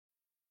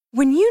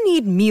When you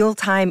need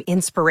mealtime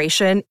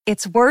inspiration,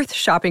 it's worth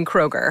shopping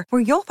Kroger,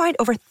 where you'll find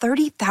over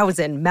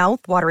 30,000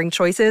 mouth-watering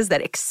choices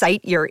that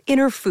excite your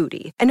inner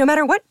foodie. And no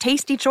matter what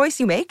tasty choice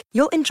you make,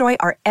 you'll enjoy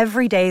our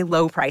everyday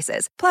low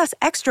prices, plus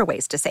extra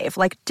ways to save,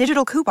 like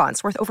digital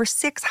coupons worth over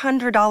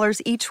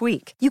 $600 each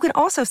week. You can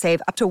also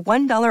save up to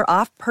 $1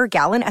 off per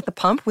gallon at the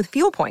pump with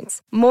fuel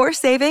points. More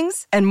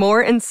savings and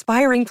more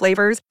inspiring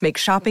flavors make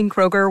shopping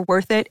Kroger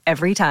worth it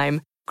every time.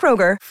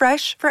 Kroger,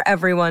 fresh for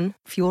everyone.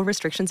 Fuel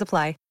restrictions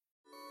apply.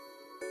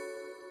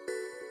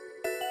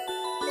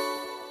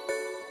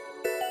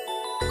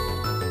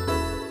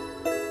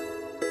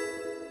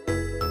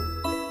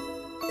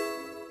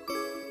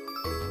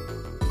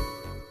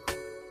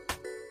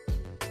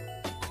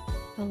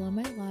 Hello,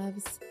 my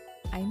loves.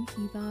 I'm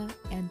Hiva,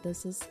 and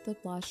this is the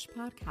Blush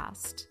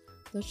Podcast,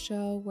 the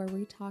show where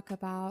we talk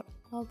about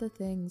all the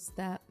things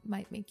that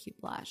might make you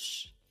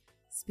blush.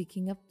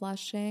 Speaking of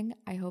blushing,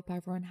 I hope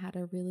everyone had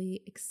a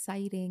really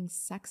exciting,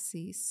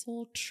 sexy,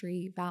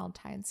 sultry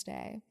Valentine's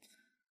Day.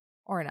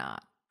 Or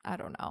not. I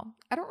don't know.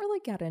 I don't really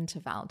get into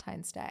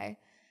Valentine's Day.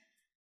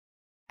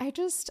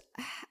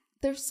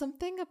 There's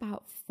something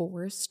about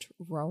forced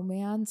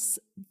romance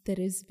that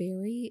is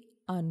very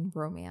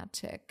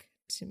unromantic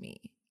to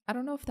me. I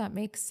don't know if that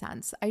makes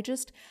sense. I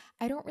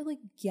don't really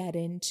get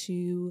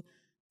into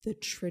the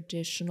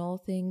traditional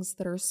things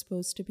that are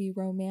supposed to be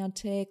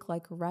romantic,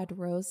 like red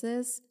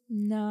roses.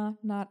 Nah,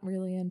 not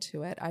really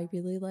into it. I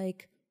really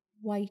like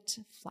white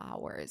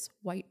flowers.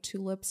 White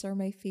tulips are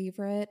my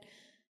favorite.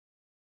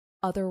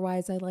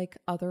 Otherwise, I like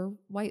other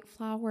white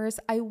flowers.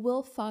 I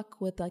will fuck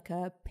with like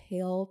a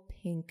pale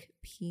pink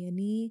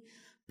peony,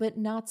 but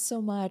not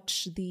so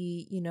much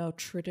the,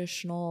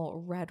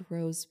 traditional red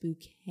rose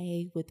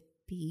bouquet with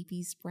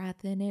baby's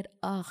breath in it.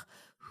 Ugh,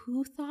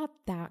 who thought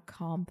that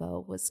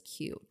combo was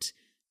cute?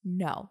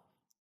 No,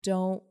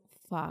 don't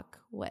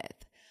fuck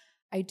with.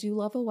 I do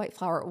love a white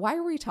flower. Why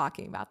are we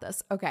talking about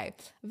this? Okay,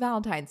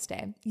 Valentine's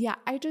Day. Yeah,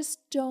 I just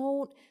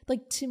don't,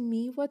 to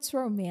me, what's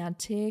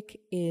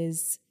romantic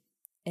is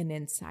an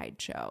inside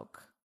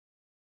joke.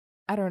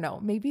 I don't know.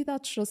 Maybe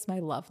that's just my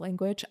love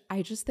language.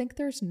 I just think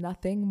there's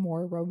nothing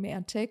more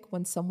romantic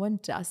when someone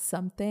does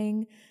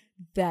something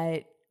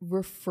that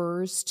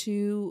refers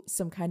to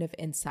some kind of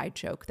inside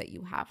joke that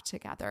you have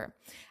together.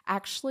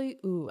 Actually,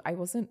 I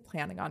wasn't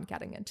planning on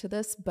getting into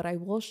this, but I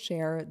will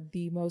share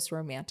the most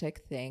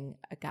romantic thing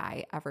a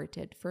guy ever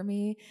did for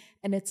me,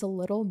 and it's a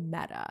little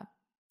meta.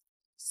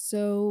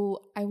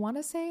 So I want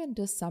to say in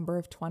December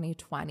of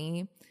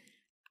 2020,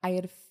 I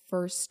had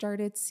first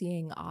started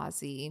seeing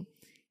Ozzy,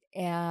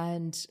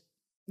 and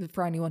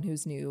for anyone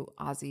who's new,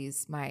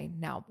 Ozzy's my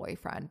now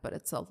boyfriend, but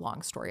it's a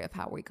long story of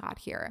how we got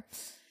here.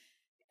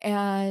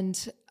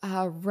 And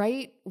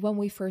right when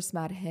we first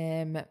met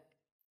him,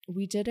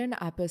 we did an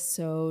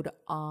episode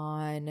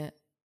on,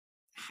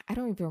 I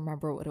don't even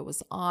remember what it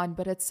was on,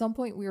 but at some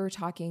point we were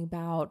talking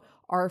about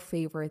our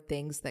favorite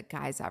things that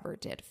guys ever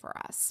did for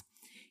us.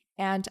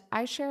 And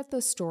I shared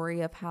the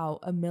story of how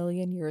a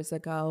million years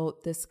ago,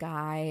 this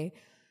guy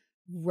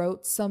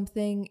wrote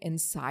something in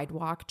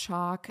sidewalk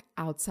chalk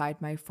outside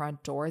my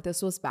front door.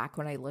 This was back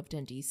when I lived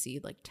in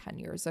DC, 10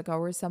 years ago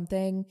or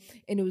something.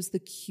 And it was the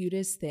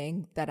cutest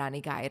thing that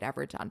any guy had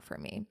ever done for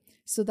me.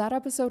 So that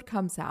episode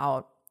comes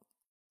out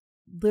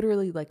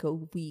literally a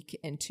week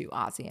into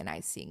Ozzy and I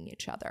seeing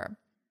each other.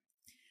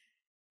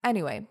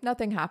 Anyway,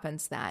 nothing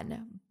happens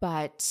then,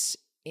 but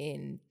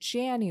in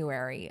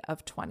January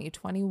of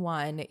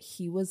 2021,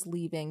 he was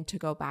leaving to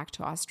go back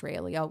to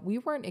Australia. We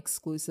weren't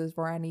exclusive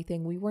or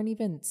anything. We weren't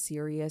even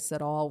serious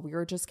at all. We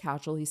were just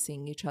casually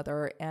seeing each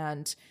other.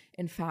 And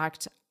in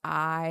fact,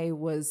 I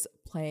was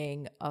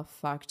playing a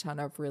fuck ton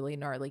of really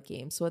gnarly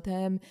games with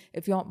him.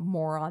 If you want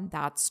more on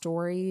that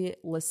story,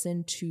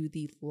 listen to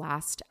the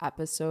last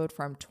episode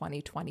from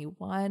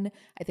 2021.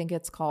 I think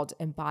it's called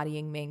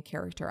Embodying Main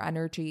Character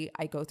Energy.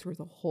 I go through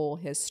the whole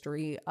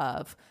history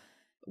of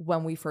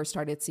when we first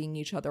started seeing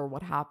each other,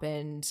 what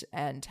happened,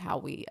 and how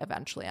we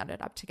eventually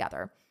ended up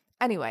together.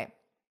 Anyway,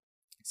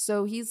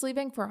 so he's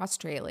leaving for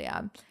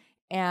Australia,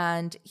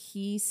 and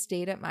he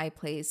stayed at my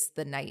place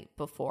the night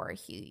before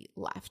he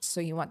left. So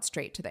he went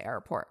straight to the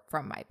airport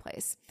from my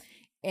place.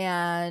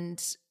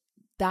 And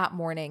that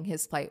morning,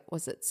 his flight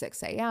was at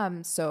 6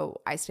 a.m.,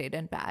 so I stayed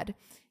in bed.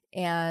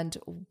 And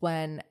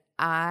when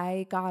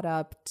I got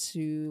up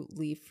to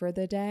leave for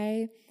the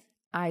day,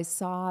 I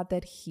saw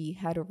that he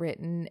had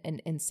written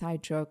an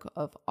inside joke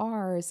of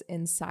ours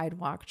in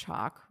sidewalk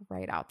chalk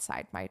right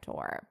outside my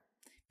door,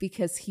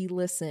 because he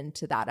listened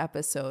to that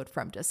episode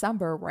from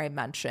December where I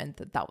mentioned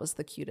that that was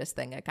the cutest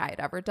thing a guy had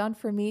ever done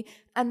for me.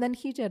 And then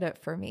he did it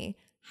for me.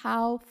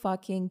 How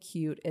fucking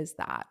cute is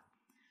that?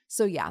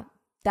 So yeah,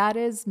 that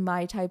is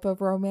my type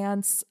of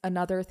romance.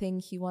 Another thing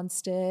he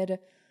once did,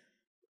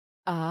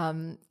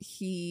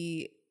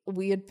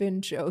 we had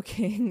been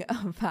joking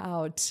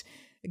about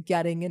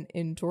getting an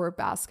indoor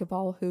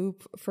basketball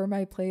hoop for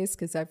my place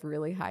because I have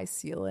really high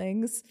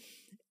ceilings.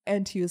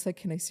 And he was like,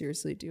 can I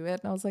seriously do it?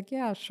 And I was like,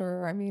 yeah,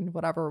 sure. I mean,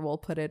 whatever, we'll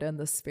put it in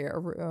the spare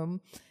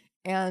room.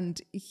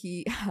 and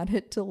he had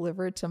it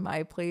delivered to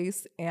my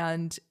place,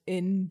 and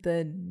in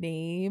the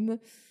name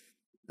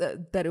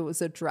that it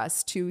was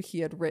addressed to, he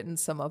had written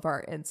some of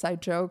our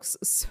inside jokes.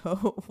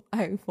 So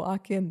I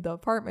walk in the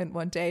apartment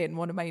one day and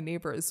one of my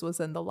neighbors was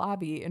in the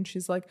lobby and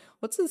she's like,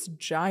 "What's this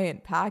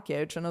giant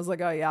package?" And I was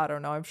like, "Oh yeah, I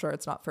don't know. I'm sure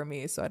it's not for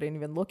me." So I didn't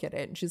even look at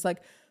it. And she's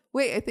like,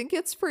 "Wait, I think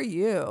it's for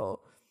you."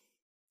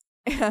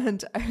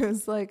 And I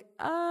was like,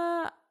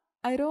 I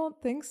don't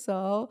think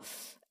so.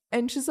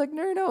 And she's like,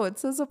 no, it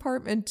says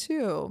apartment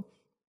 2.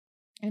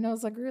 And I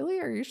was like, "Really?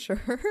 Are you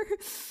sure?"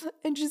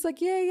 And she's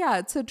like, yeah,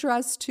 it's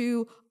addressed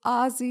to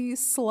Ozzy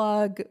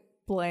Slug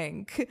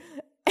blank.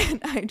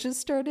 And I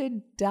just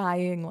started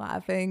dying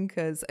laughing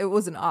because it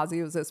wasn't Ozzy,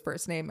 it was his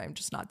first name. I'm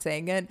just not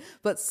saying it.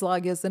 But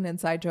Slug is an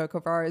inside joke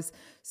of ours.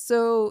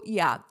 So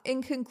yeah,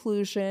 in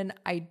conclusion,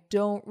 I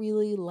don't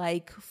really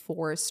like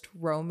forced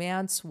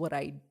romance. What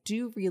I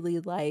do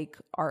really like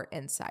are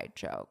inside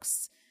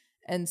jokes.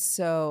 And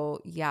so,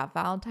 yeah,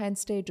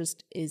 Valentine's Day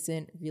just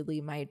isn't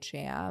really my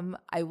jam.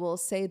 I will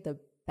say the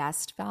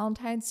best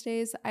Valentine's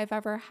Days I've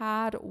ever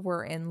had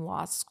were in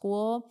law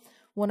school.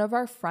 One of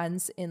our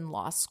friends in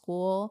law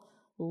school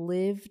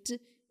lived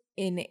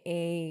in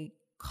a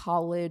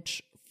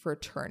college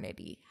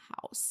fraternity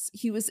house.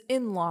 He was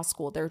in law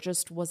school. There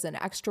just was an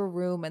extra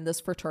room in this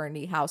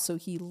fraternity house. So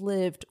he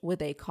lived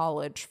with a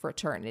college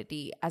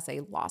fraternity as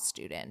a law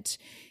student.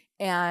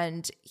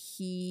 And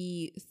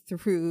he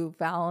threw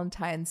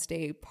Valentine's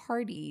Day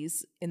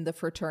parties in the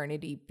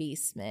fraternity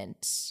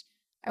basement.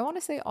 I want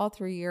to say all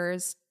 3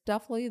 years,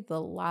 definitely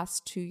the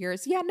last 2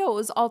 years. Yeah, no, it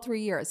was all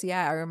 3 years.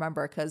 Yeah, I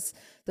remember because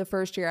the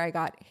first year I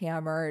got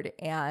hammered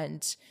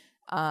and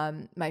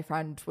my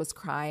friend was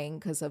crying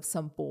because of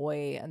some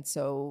boy. And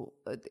so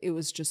it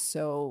was just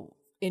so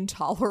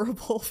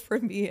intolerable for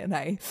me, and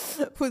I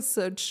was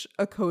such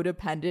a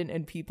codependent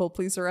and people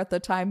pleaser at the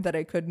time that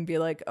I couldn't be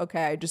like,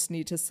 okay, I just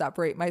need to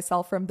separate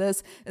myself from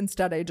this.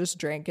 Instead, I just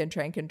drank and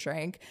drank and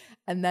drank.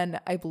 And then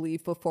I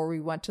believe before we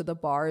went to the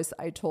bars,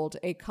 I told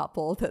a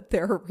couple that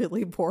they're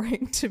really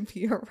boring to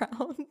be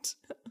around.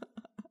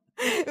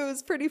 It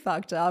was pretty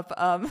fucked up.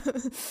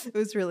 It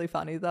was really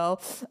funny though.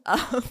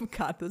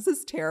 God, this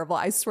is terrible.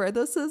 I swear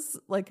this is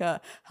like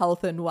a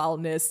health and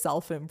wellness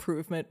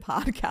self-improvement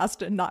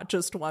podcast and not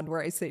just one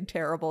where I say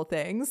terrible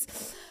things.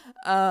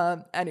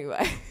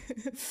 Anyway.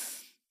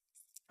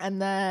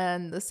 And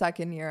then the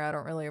second year, I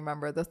don't really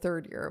remember. The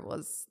third year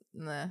was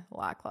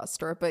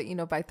lackluster, but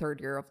by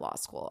third year of law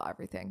school,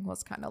 everything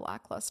was kind of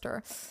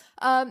lackluster.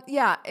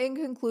 Yeah, in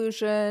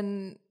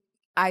conclusion,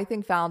 I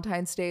think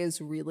Valentine's Day is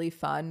really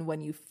fun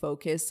when you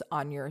focus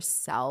on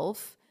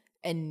yourself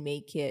and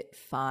make it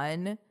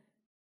fun.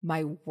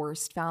 My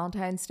worst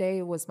Valentine's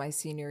Day was my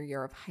senior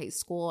year of high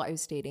school. I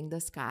was dating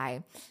this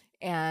guy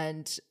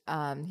and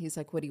he's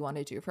like, "What do you want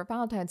to do for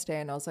Valentine's Day?"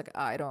 And I was like,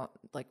 "I don't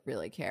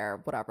really care.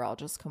 Whatever. I'll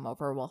just come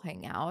over. We'll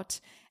hang out."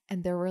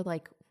 And there were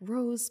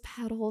rose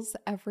petals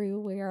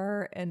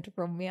everywhere and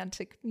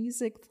romantic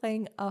music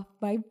playing up.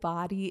 My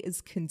body is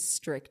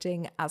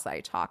constricting as I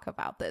talk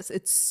about this.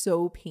 It's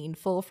so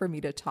painful for me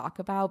to talk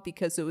about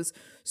because it was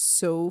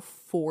so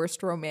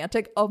forced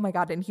romantic. Oh my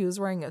God. And he was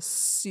wearing a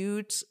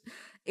suit.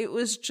 It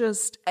was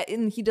just,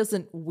 and he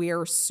doesn't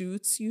wear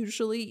suits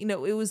usually. It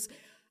was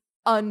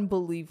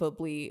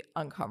unbelievably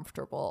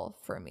uncomfortable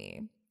for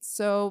me.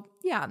 So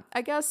yeah,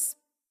 I guess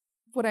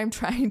what I'm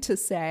trying to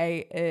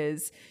say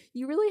is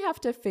you really have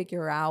to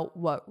figure out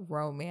what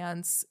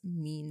romance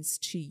means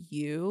to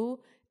you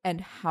and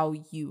how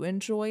you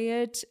enjoy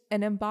it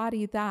and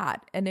embody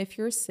that. And if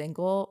you're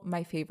single,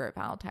 my favorite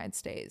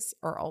Valentine's Days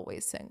are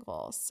always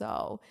single.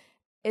 So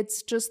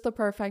it's just the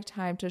perfect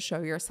time to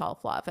show your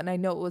self-love. And I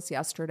know it was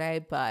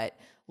yesterday, but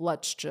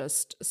let's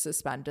just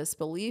suspend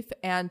disbelief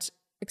and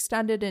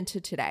extend it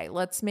into today.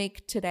 Let's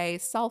make today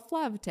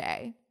Self-Love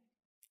Day.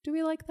 Do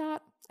we like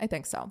that? I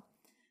think so.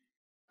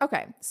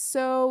 Okay,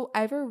 so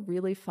I have a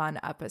really fun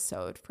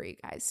episode for you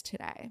guys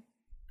today.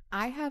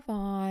 I have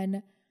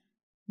on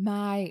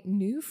my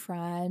new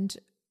friend,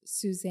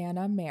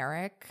 Susanna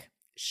Merrick.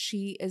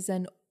 She is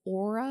an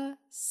aura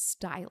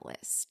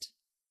stylist.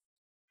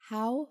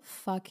 How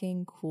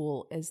fucking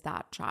cool is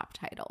that job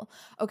title?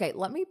 Okay,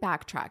 let me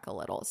backtrack a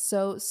little.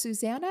 So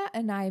Susanna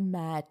and I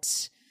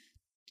met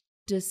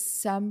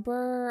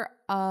December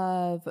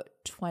of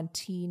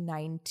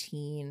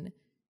 2019.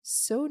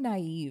 So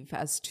naive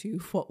as to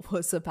what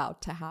was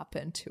about to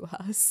happen to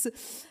us.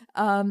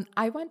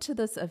 I went to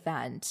this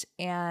event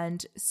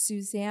and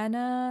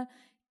Susanna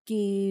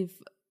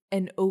gave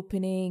an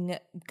opening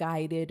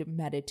guided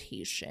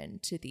meditation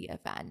to the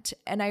event.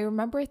 And I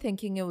remember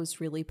thinking it was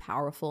really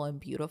powerful and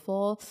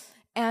beautiful.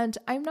 And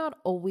I'm not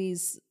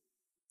always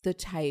the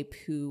type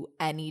who,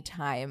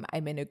 anytime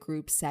I'm in a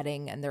group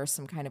setting and there's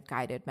some kind of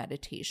guided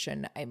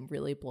meditation, I'm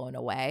really blown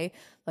away.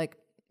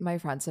 My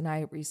friends and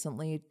I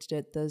recently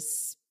did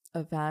this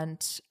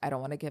event. I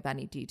don't want to give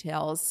any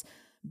details,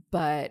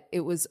 but it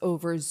was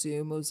over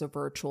Zoom. It was a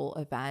virtual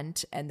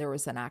event and there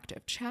was an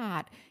active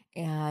chat.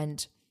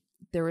 And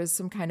there was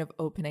some kind of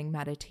opening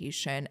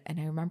meditation. And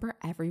I remember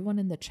everyone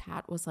in the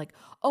chat was like,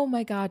 oh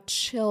my God,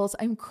 chills.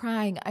 I'm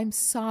crying. I'm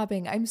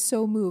sobbing. I'm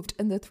so moved.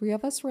 And the three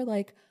of us were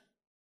like,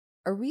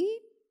 are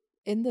we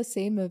in the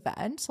same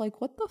event? Like,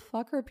 what the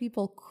fuck are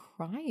people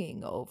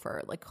crying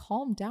over? Like,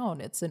 calm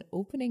down. It's an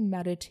opening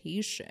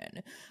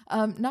meditation.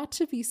 Not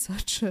to be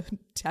such a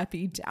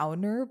Debbie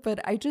Downer,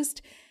 but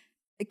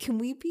can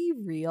we be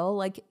real?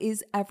 Like,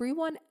 is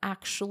everyone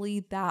actually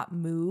that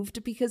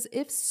moved? Because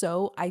if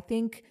so, I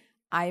think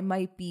I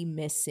might be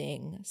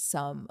missing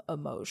some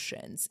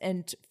emotions.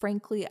 And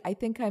frankly, I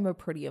think I'm a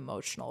pretty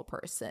emotional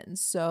person.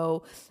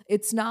 So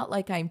it's not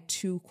like I'm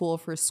too cool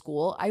for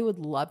school. I would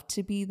love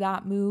to be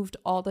that moved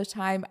all the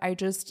time.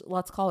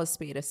 Let's call a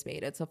spade a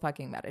spade. It's a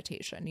fucking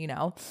meditation, you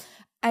know?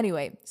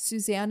 Anyway,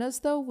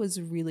 Susanna's though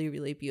was really,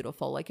 really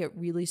beautiful. Like, it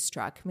really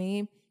struck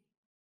me.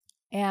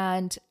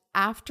 And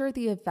after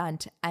the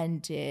event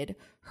ended,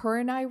 her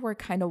and I were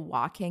kind of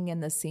walking in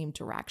the same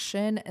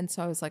direction. And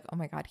so I was like, oh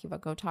my God, Hiva,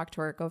 go talk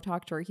to her. Go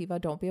talk to her. Hiva,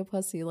 don't be a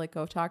pussy. Like,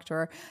 go talk to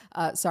her.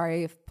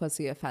 Sorry if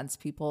pussy offends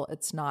people.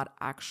 It's not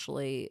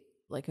actually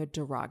like a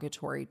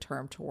derogatory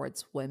term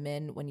towards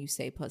women. When you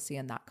say pussy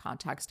in that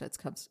context,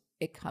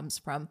 it comes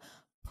from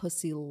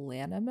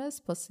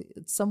pusillanimous,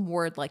 it's some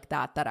word like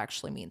that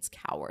actually means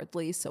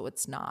cowardly. So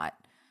it's not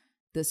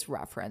this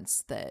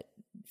reference that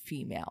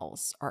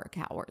females are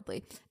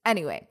cowardly.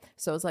 Anyway,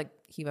 so it's like,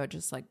 Hiva,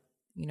 just like,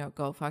 you know,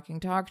 go fucking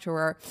talk to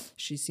her.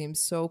 She seems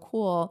so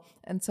cool.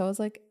 And so I was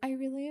like, I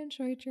really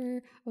enjoyed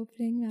your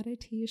opening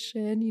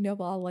meditation, you know,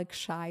 all like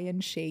shy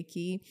and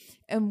shaky.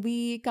 And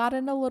we got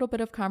in a little bit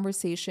of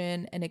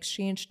conversation and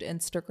exchanged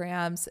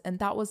Instagrams, and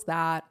that was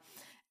that.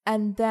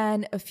 And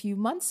then a few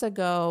months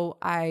ago,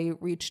 I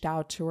reached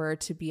out to her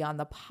to be on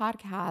the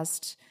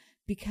podcast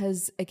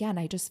because, again,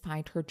 I just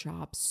find her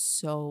job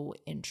so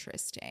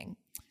interesting.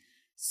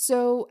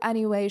 So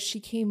anyway, she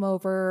came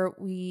over.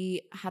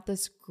 We had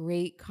this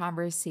great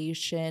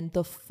conversation.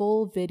 The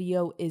full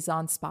video is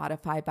on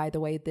Spotify. By the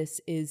way,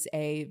 this is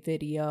a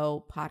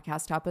video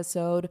podcast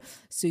episode,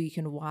 so you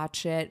can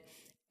watch it.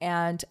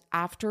 And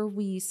after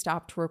we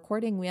stopped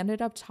recording, we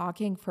ended up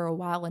talking for a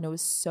while, and it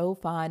was so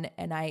fun.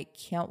 And I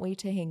can't wait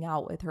to hang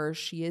out with her.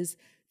 She is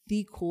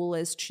the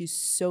coolest. She's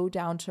so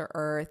down to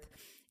earth.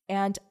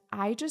 And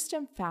I just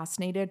am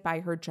fascinated by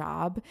her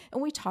job.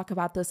 And we talk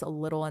about this a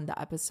little in the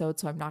episode,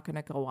 so I'm not going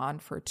to go on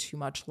for too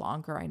much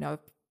longer. I know I've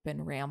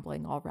been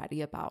rambling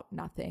already about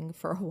nothing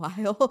for a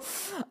while.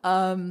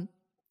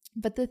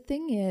 But the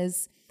thing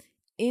is,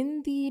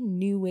 in the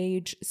New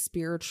Age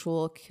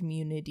spiritual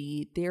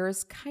community,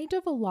 there's kind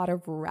of a lot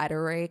of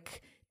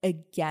rhetoric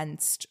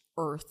against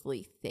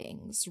earthly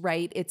things,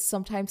 right? It's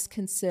sometimes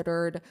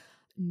considered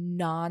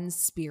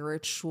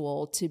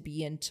non-spiritual to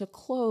be into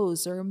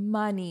clothes or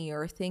money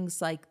or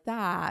things like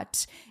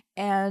that.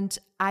 And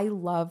I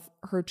love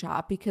her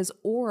job because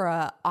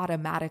aura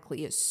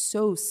automatically is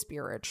so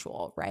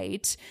spiritual,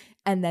 right?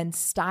 And then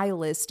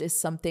stylist is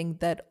something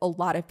that a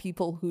lot of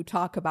people who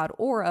talk about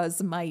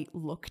auras might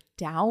look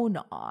down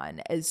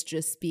on as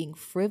just being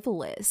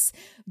frivolous.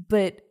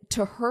 But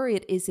to her,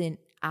 it isn't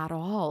at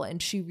all.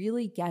 And she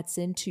really gets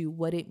into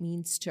what it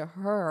means to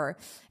her.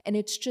 And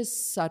it's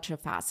just such a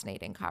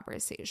fascinating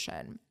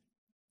conversation.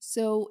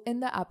 So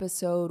in the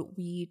episode,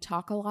 we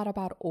talk a lot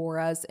about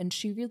auras, and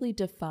she really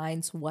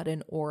defines what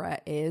an aura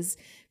is,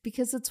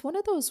 because it's one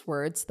of those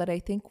words that I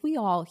think we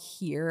all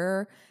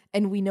hear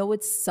and we know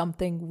it's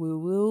something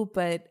woo-woo,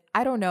 but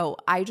I don't know.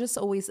 I just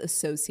always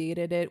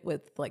associated it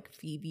with like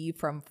Phoebe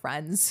from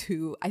Friends,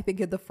 who I think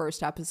in the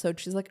first episode,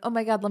 she's like, oh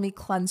my God, let me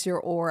cleanse your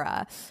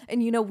aura.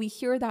 And, you know, we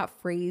hear that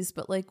phrase,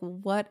 but like,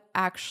 what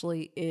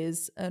actually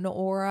is an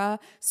aura?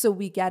 So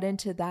we get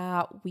into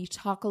that. We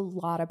talk a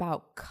lot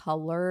about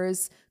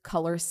colors,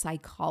 color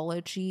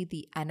psychology,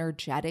 the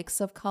energetics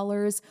of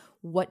colors,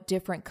 what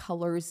different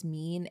colors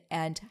mean,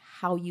 and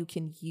how you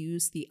can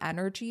use the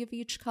energy of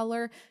each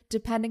color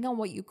depending on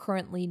what you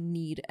currently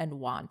need and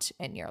want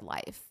in your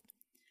life.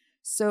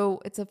 So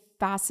it's a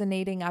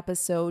fascinating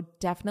episode.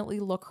 Definitely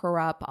look her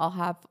up. I'll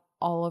have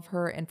all of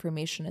her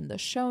information in the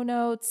show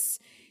notes.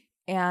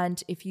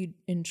 And if you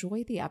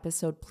enjoy the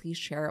episode, please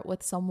share it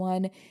with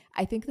someone.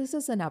 I think this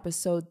is an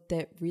episode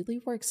that really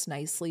works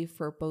nicely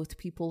for both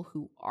people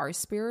who are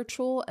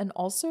spiritual and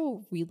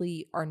also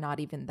really are not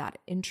even that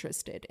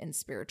interested in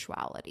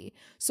spirituality.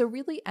 So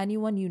really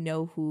anyone you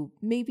know who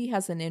maybe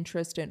has an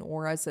interest in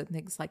auras and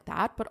things like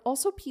that, but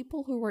also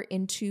people who are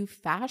into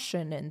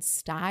fashion and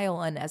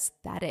style and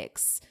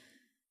aesthetics.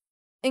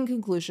 In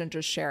conclusion,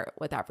 just share it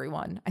with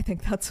everyone. I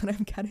think that's what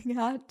I'm getting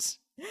at.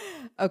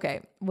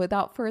 Okay,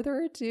 without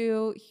further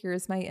ado,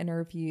 here's my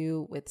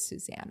interview with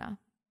Susanna.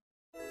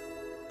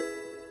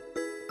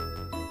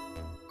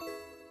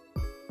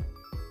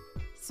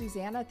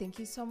 Susanna, thank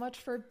you so much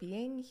for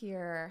being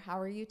here.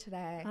 How are you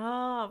today?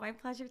 Oh, my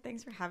pleasure.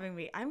 Thanks for having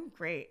me. I'm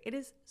great. It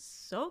is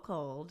so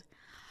cold.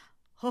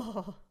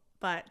 Oh,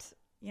 but,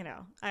 you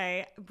know,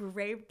 I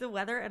braved the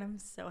weather and I'm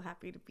so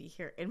happy to be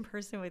here in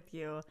person with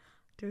you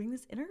doing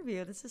this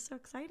interview. This is so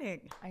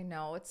exciting. I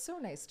know. It's so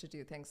nice to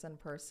do things in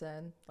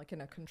person, like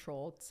in a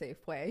controlled,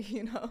 safe way,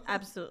 you know?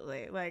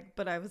 Absolutely.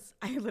 But I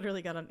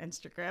literally got on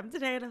Instagram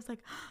today and I was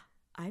like,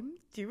 I'm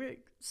doing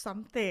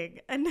something.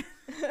 And then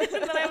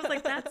I was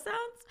like, that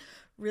sounds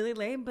really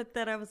lame. But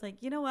then I was like,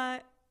 you know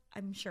what?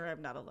 I'm sure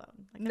I'm not alone.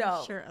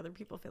 I'm sure other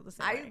people feel the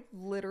same way. I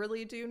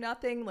literally do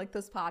nothing. Like,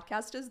 this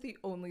podcast is the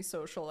only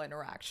social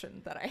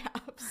interaction that I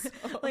have. So.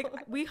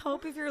 We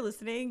hope if you're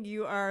listening,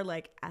 you are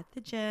like at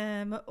the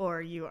gym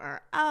or you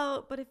are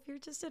out. But if you're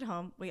just at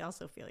home, we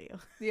also feel you.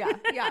 Yeah.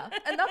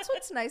 And that's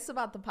what's nice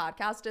about the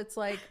podcast. It's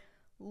like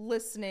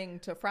listening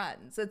to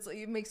friends.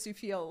 It makes you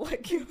feel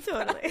like you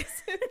totally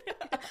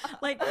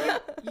like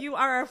you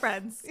are our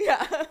friends.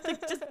 Yeah.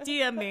 Like, just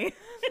DM me.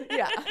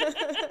 Yeah.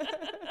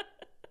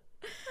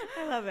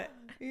 I love it.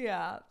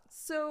 Yeah.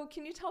 So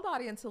can you tell the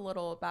audience a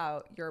little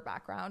about your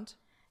background?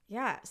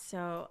 Yeah.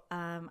 So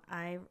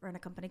I run a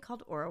company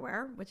called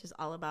AuraWear, which is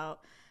all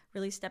about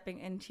really stepping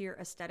into your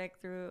aesthetic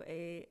through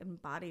a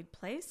embodied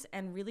place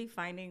and really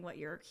finding what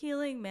you're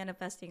healing,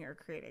 manifesting, or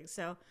creating.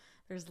 So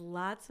there's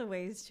lots of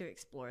ways to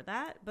explore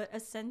that. But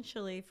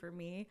essentially for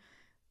me,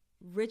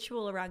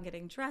 ritual around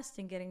getting dressed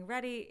and getting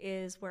ready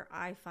is where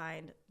I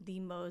find the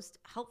most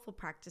helpful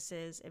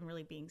practices in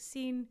really being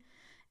seen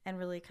and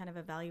really kind of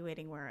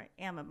evaluating where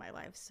I am in my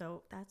life.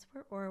 So that's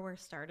where AuraWear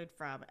started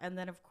from. And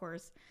then, of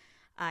course,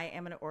 I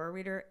am an aura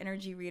reader,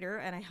 energy reader,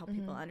 and I help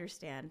people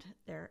understand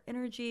their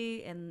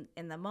energy in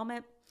the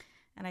moment.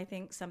 And I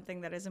think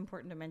something that is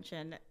important to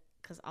mention,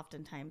 because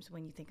oftentimes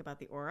when you think about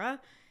the aura,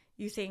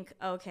 you think,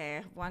 okay, I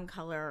have one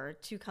color or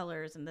two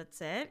colors and that's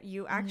it.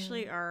 You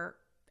actually are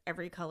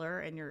every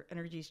color, and your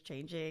energy is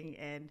changing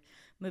and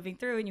moving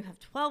through, and you have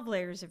 12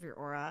 layers of your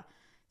aura.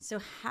 So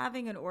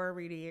having an aura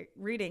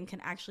reading can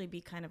actually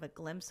be kind of a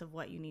glimpse of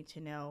what you need to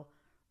know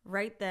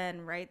right then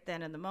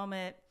in the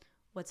moment,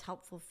 what's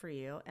helpful for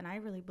you. And I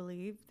really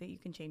believe that you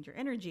can change your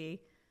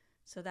energy.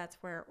 So that's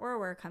where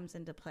AuraWear comes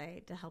into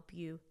play to help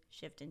you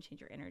shift and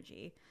change your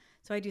energy.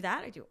 So I do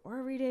that. I do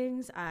aura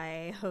readings.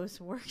 I host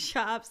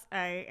workshops.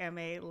 I am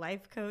a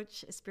life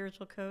coach, a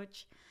spiritual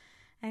coach.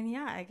 And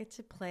yeah, I get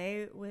to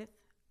play with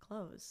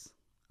clothes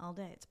all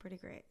day. It's pretty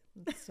great.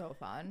 It's so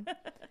fun.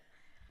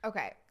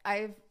 Okay.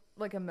 I've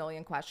like a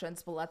million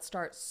questions, but let's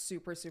start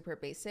super, super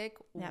basic.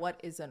 Yeah. What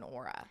is an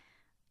aura?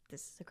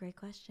 This is a great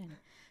question.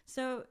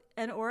 So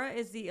an aura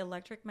is the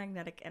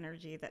electromagnetic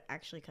energy that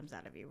actually comes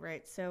out of you,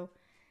 right? So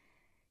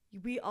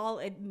we all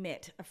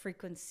emit a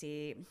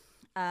frequency,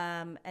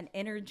 an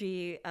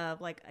energy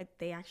of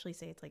they actually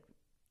say it's like,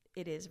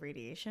 it is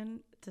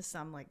radiation to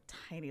some like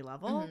tiny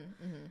level.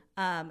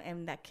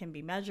 And that can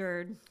be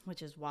measured,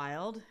 which is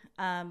wild.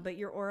 But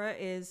your aura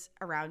is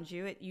around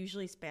you. It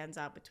usually spans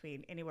out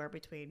anywhere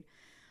between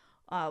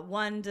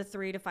 1 to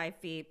 3 to 5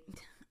 feet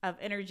of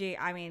energy.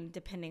 I mean,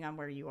 depending on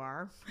where you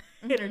are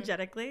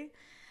energetically.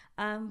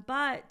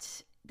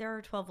 But there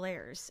are 12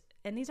 layers.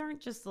 And these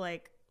aren't just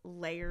like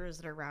layers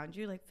that are around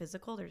you, like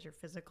physical. There's your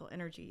physical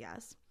energy,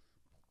 yes.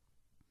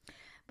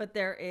 But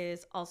there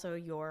is also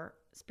your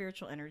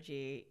spiritual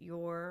energy,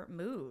 your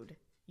mood,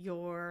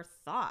 your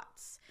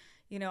thoughts.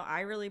 You know,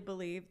 I really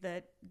believe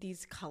that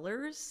these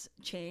colors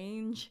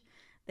change.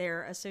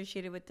 They're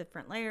associated with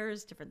different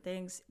layers, different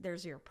things.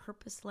 There's your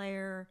purpose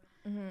layer.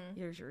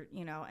 There's your,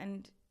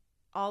 and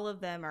all of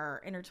them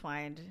are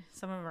intertwined.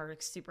 Some of them are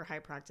like super high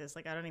practice.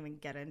 Like, I don't even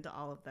get into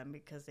all of them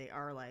because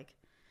they're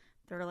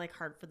like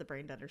hard for the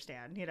brain to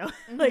understand,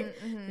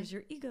 there's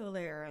your ego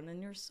layer and then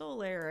your soul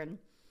layer.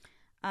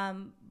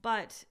 And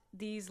but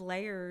these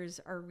layers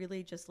are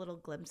really just little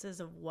glimpses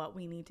of what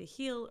we need to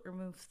heal or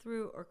move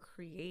through or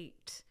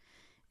create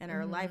in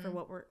our life, or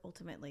what we're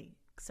ultimately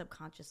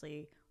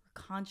subconsciously or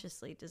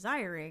consciously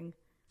desiring.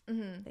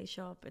 They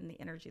show up in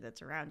the energy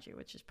that's around you,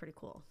 which is pretty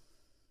cool.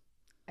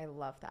 I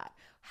love that.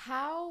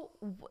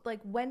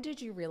 When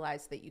did you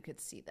realize that you could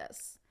see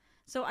this?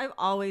 So I've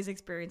always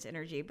experienced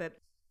energy, but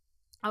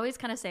I always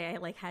kind of say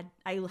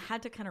I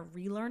had to kind of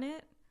relearn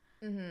it.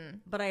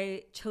 But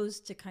I chose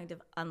to kind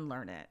of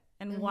unlearn it.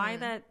 And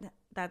why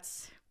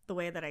that's the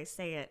way that I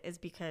say it is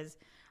because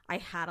I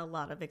had a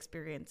lot of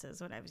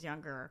experiences when I was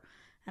younger.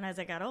 And as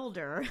I got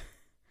older,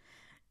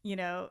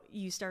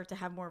 you start to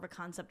have more of a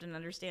concept and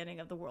understanding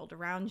of the world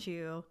around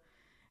you.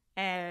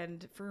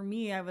 And for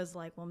me, I was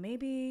like, well,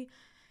 maybe,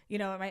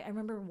 I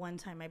remember one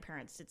time my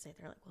parents did say,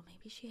 they're like, well,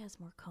 maybe she has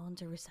more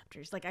cones or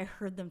receptors. Like, I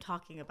heard them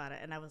talking about it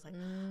and I was like,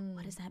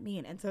 what does that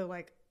mean? And so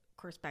of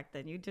course, back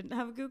then you didn't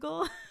have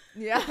Google.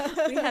 Yeah.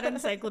 We had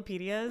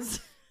encyclopedias.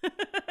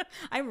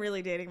 I'm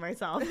really dating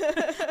myself.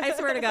 I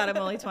swear to God, I'm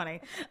only 20.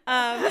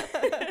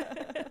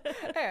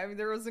 Hey, I mean,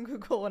 there wasn't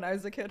Google when I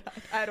was a kid.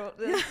 I don't.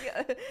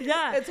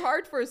 Yeah. It's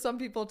hard for some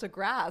people to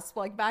grasp.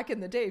 Like back in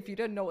the day, if you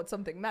didn't know what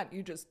something meant,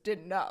 you just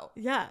didn't know.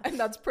 Yeah. And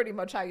that's pretty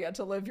much how you had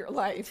to live your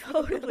life.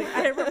 Totally.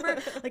 I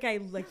remember, I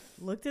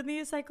looked in the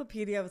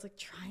encyclopedia. I was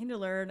trying to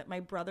learn. My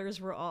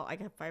brothers were I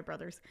got 5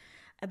 brothers.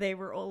 And they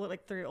were all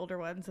 3 older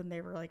ones, and they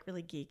were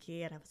really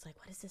geeky. And I was like,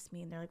 what does this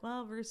mean? They're like,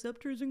 well,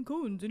 receptors and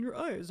cones in your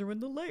eyes are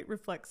when the light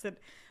reflects. And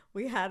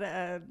we had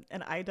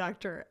an eye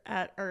doctor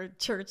at our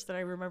church that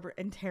I remember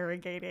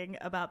interrogating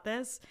about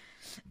this.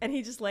 And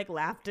he just like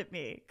laughed at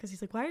me because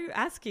he's like, why are you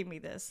asking me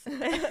this?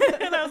 And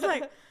I was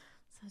like,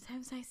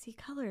 sometimes I see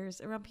colors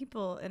around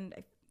people and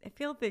I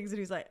feel things. And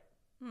he's like,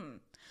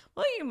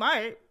 well, you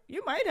might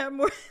have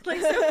more.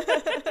 Like,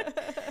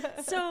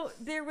 so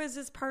there was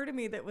this part of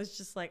me that was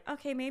just like,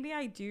 okay, maybe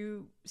I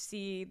do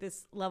see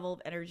this level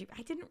of energy.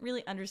 I didn't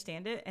really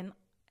understand it. And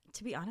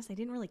to be honest, I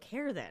didn't really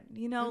care then,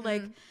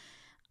 like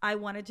I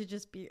wanted to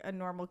just be a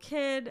normal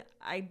kid.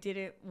 I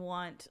didn't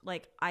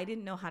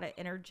know how to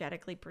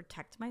energetically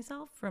protect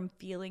myself from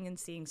feeling and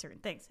seeing certain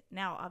things.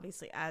 Now,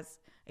 obviously, as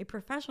a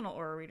professional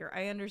aura reader,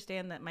 I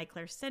understand that my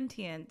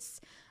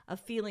clairsentience of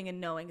feeling and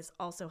knowing is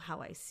also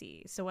how I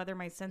see. So whether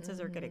my senses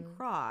are getting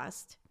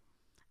crossed,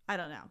 I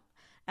don't know.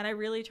 And I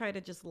really try to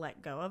just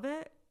let go of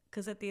it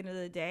because at the end of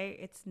the day,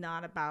 it's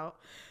not about,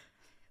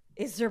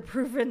 is there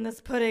proof in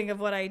this pudding of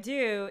what I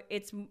do?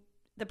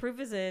 The proof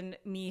is in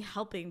me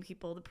helping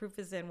people. The proof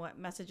is in what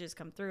messages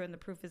come through, and the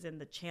proof is in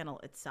the channel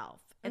itself.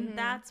 And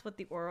that's what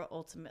the aura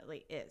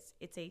ultimately is.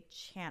 It's a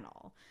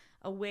channel,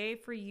 a way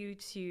for you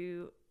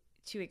to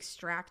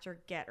extract or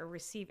get or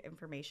receive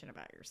information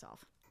about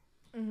yourself.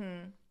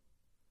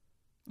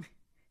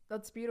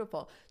 That's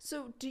beautiful.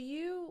 So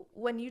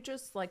when you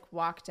just like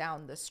walk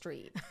down the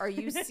street, are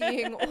you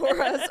seeing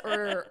auras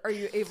or are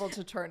you able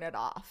to turn it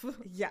off?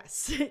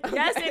 Yes.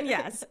 Yes and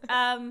yes.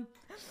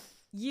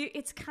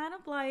 It's kind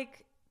of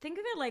like, think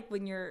of it like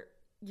when you're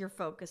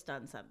focused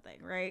on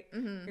something, right?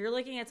 You're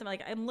looking at something,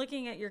 like I'm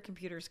looking at your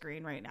computer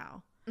screen right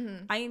now.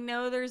 I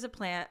know there's a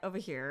plant over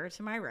here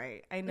to my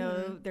right. I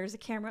know there's a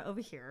camera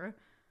over here.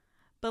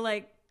 But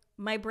like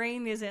my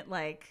brain isn't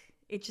like,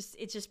 it's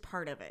just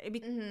part of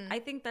it. I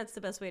think that's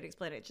the best way to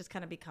explain it. It just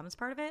kind of becomes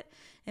part of it.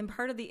 And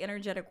part of the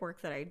energetic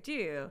work that I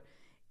do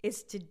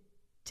is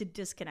to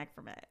disconnect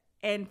from it.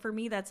 And for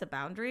me, that's a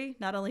boundary,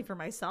 not only for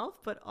myself,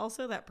 but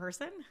also that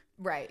person.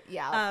 Right.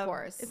 Yeah, of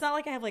course. It's not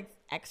like I have like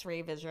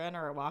X-ray vision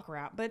or a walk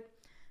around, but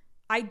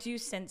I do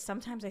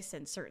sometimes I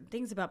sense certain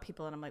things about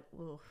people and I'm like,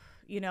 ooh,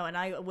 and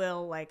I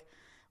will like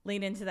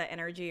lean into that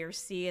energy or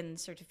see and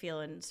start to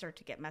feel and start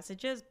to get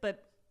messages.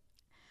 But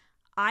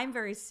I'm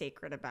very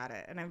sacred about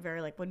it. And I'm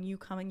very like, when you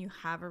come and you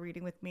have a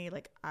reading with me,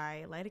 like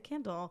I light a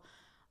candle,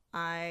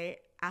 I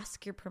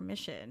ask your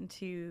permission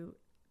to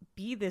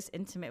be this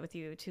intimate with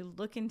you, to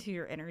look into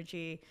your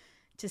energy,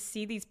 to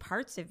see these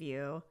parts of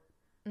you.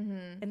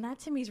 And that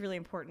to me is really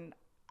important.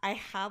 I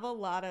have a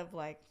lot of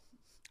like,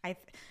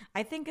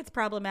 I think it's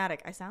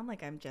problematic. I sound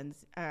like I'm Gen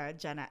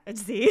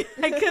Z.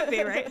 I could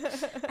be, right?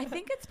 I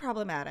think it's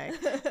problematic.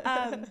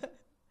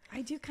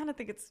 I do kind of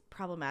think it's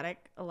problematic.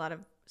 A lot of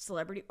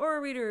celebrity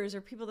aura readers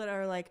or people that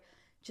are like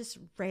just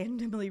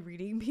randomly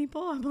reading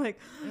people. I'm like,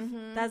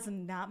 that's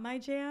not my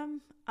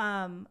jam.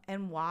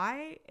 And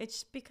why?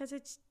 It's because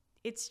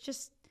it's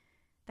just,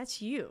 that's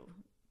you.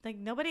 Like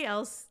nobody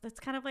else. That's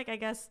kind of like, I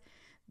guess,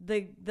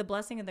 the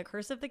blessing and the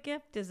curse of the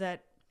gift is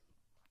that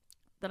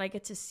I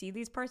get to see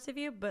these parts of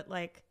you, but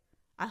like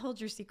I hold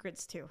your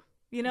secrets too,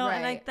 right.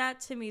 And like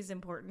that to me is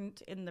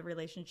important in the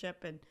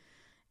relationship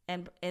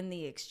and in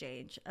the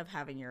exchange of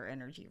having your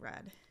energy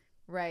read.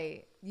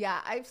 Right.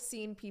 Yeah. I've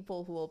seen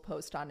people who will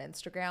post on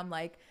Instagram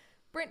like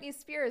Britney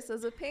Spears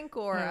has a pink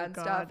aura and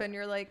stuff. And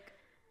you're like,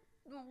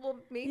 well,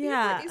 maybe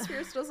Britney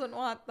Spears doesn't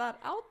want that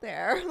out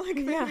there. Like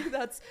maybe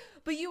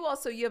but you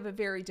have a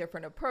very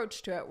different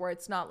approach to it where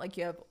it's not like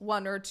you have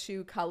one or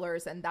two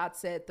colors and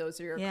that's it.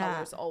 Those are your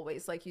colors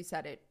always. Like you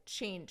said, it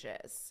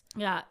changes.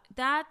 Yeah.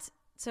 That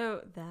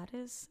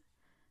is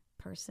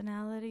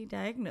personality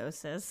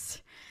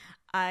diagnosis.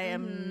 I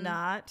am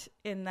not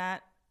in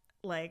that.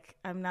 Like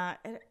I'm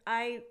not,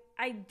 I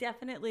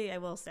definitely, I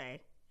will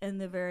say in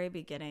the very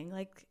beginning,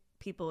 like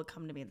people would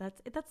come to me.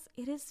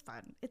 It is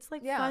fun. It's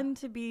like fun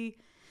to be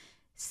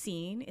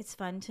seen. It's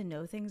fun to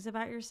know things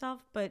about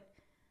yourself, but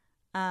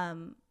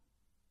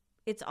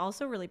it's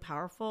also really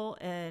powerful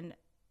and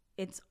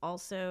it's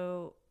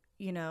also,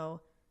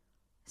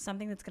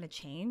 something that's going to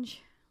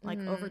change like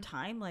over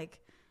time. Like,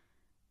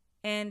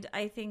 and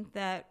I think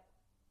that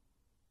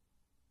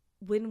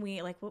when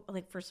we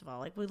first of all,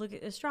 like we look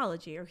at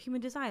astrology or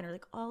human design or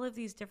like all of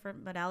these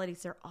different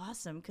modalities, they're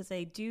awesome because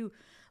they do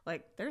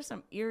like, there's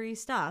some eerie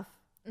stuff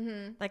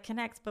that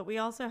connects, but we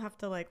also have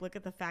to like look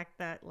at the fact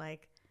that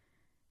like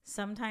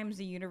sometimes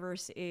the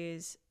universe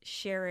is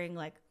sharing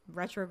like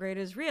retrograde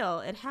is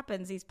real. It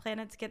happens. These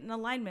planets get in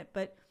alignment,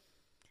 but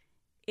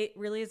it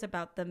really is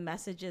about the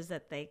messages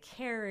that they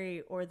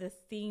carry or the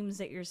themes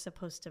that you're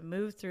supposed to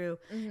move through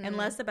and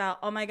less about,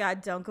 oh my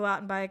God, don't go out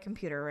and buy a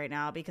computer right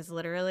now because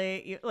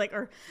literally you like,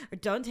 or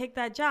don't take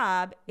that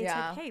job. It's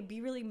like, hey,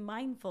 be really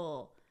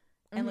mindful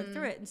and look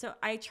through it. And so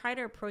I try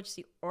to approach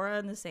the aura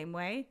in the same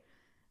way.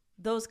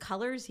 Those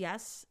colors,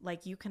 yes,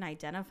 like you can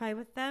identify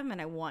with them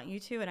and I want you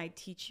to, and I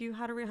teach you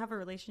how to have a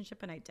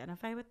relationship and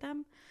identify with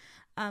them.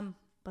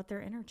 But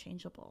they're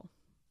interchangeable.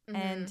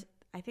 And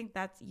I think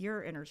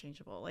you're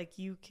interchangeable. Like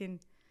you can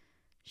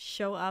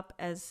show up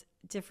as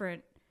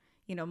different,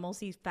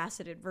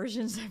 multifaceted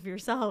versions of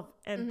yourself.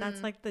 And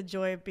that's like the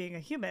joy of being a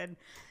human.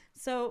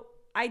 So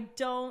I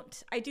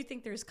do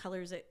think there's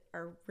colors that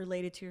are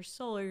related to your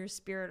soul or your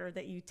spirit, or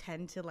that you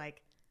tend to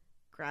like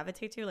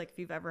gravitate to. Like if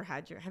you've ever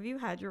had have you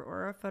had your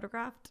aura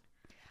photographed?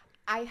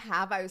 I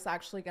have. I was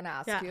actually going to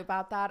ask you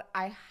about that.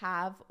 I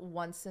have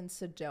once in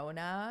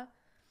Sedona.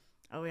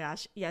 Oh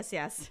gosh. Yes.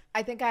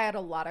 I think I had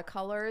a lot of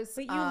colors.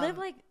 But you live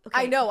like...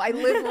 Okay. I know. I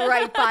live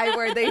right by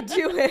where they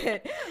do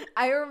it.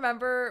 I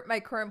remember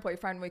my current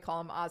boyfriend, we call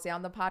him Ozzy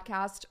on the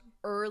podcast,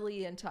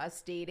 early into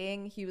us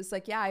dating, he was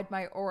like, yeah, I had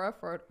my aura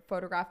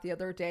photographed the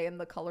other day and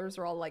the colors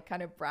are all like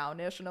kind of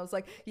brownish. And I was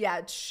like, yeah,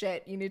 it's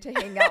shit. You need to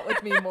hang out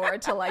with me more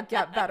to like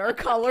get better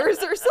colors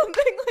or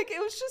something. Like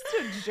it was just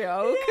a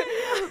joke.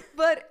 Yeah.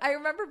 But I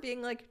remember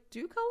being like,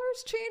 do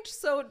colors change?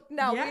 So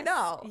now we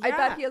know. Yeah. I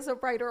bet he has a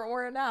brighter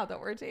aura now that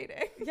we're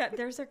dating. Yeah,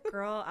 there's a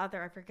girl out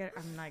there. I forget.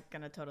 I'm not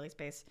going to totally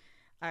space.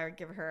 I would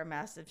give her a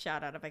massive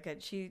shout out if I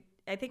could.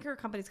 I think her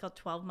company's called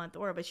 12-month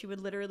Aura, but she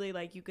would literally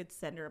like, you could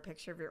send her a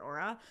picture of your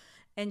aura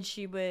and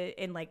she would,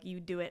 and like you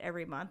do it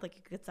every month. Like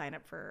you could sign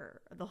up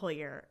for the whole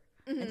year.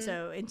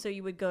 Mm-hmm. And so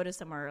you would go to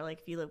somewhere, like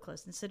if you live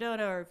close in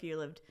Sedona or if you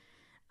lived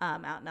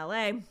out in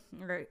LA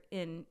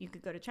you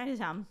could go to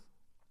Chinatown.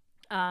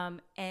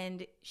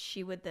 And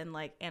she would then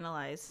like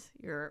analyze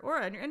your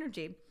aura and your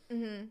energy.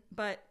 Mm-hmm.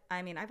 But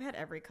I mean, I've had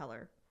every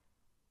color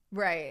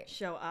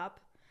show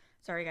up.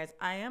 Sorry, guys.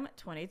 I am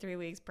 23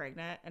 weeks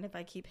pregnant, and if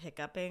I keep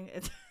hiccuping,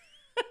 it's...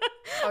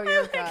 Oh,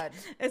 you're good.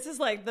 It's just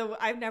like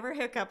I've never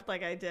hiccuped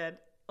like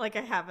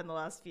I have in the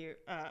last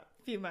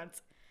few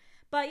months.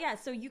 But yeah,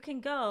 so you can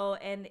go,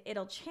 and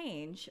it'll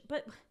change.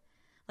 But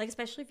like,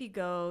 especially if you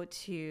go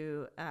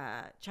to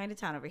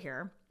Chinatown over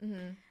here,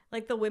 mm-hmm.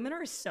 like the women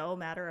are so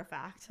matter of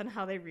fact on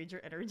how they read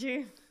your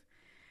energy.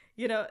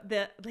 You know,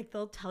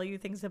 they'll tell you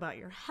things about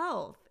your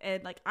health.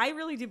 And like, I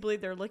really do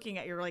believe they're looking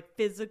at your like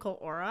physical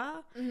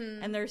aura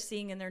mm-hmm. and they're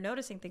seeing and they're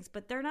noticing things,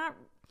 but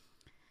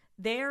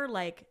they're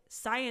like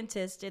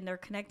scientists and they're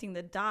connecting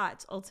the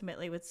dots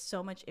ultimately with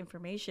so much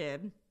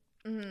information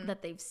mm-hmm.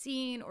 that they've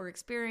seen or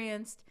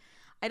experienced.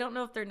 I don't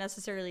know if they're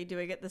necessarily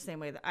doing it the same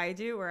way that I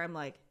do, where I'm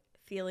like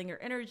feeling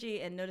your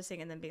energy and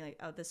noticing and then being like,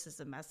 oh, this is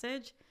a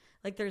message.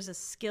 Like there's a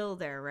skill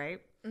there,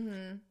 right?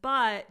 Mm-hmm.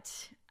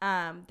 But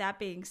that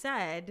being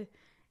said,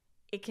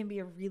 it can be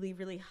a really,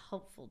 really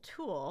helpful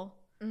tool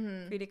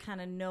mm-hmm. for you to kind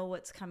of know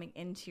what's coming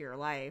into your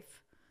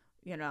life,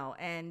 you know.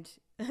 And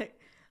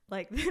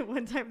like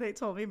one time they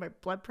told me my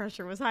blood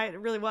pressure was high. It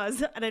really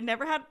was. And I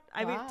never had,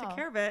 I mean, took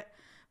care of it.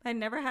 But I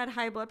never had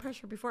high blood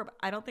pressure before. But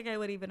I don't think I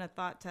would even have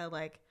thought to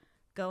like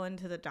go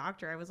into the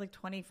doctor. I was like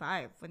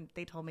 25 when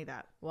they told me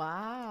that.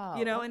 Wow.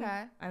 You know, okay.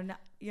 and I'm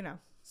not, you know.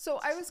 So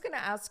I was going to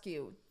ask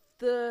you,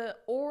 the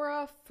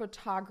aura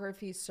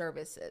photography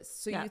services.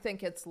 So you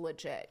think it's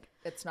legit?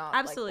 It's not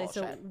absolutely like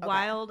so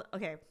wild.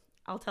 Okay,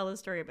 I'll tell the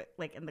story, but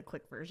like in the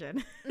quick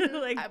version.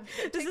 Like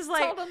this is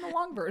like in the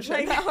long version,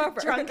 like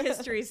however. drunk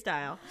history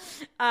style.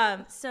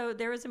 So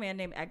there was a man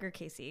named Edgar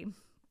Cayce.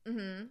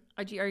 Mm-hmm.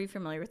 Are you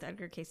familiar with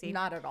Edgar Cayce?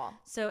 Not at all.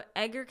 So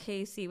Edgar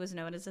Cayce was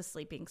known as a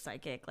sleeping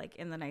psychic, like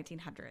in the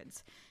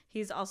 1900s.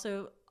 He's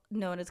also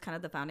known as kind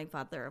of the founding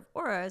father of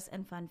auras.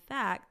 And fun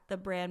fact, the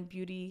brand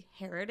Beauty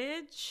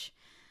Heritage.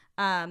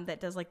 That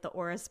does like the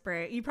aura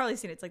spray. You've probably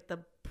seen it. It's like the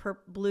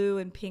blue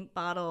and pink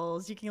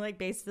bottles. You can like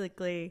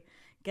basically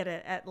get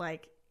it at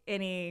like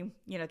any,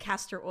 you know,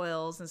 castor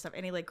oils and stuff,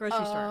 any like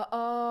grocery store.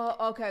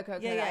 Oh, okay.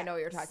 Yeah. I know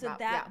what you're talking about.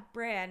 So that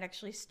brand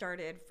actually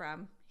started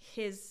from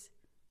his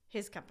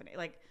company.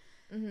 Like,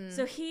 mm-hmm.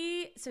 so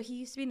he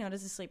used to be known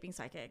as a sleeping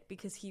psychic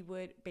because he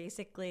would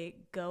basically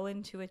go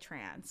into a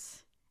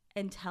trance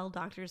and tell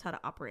doctors how to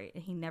operate.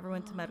 And he never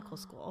went to medical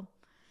school.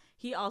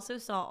 He also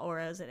saw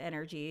auras and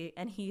energy,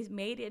 and he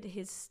made it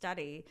his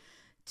study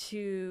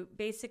to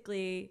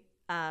basically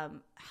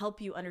help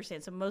you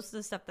understand. So most of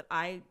the stuff that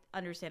I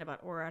understand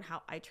about aura and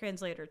how I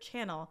translate or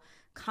channel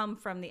come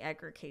from the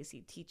Edgar Cayce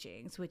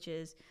teachings, which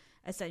is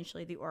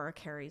essentially the aura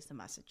carries the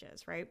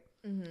messages, right?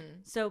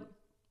 Mm-hmm. So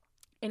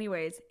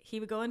anyways,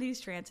 he would go into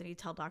these trance and he'd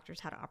tell doctors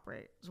how to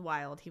operate. It was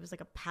wild. He was like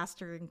a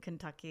pastor in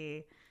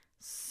Kentucky.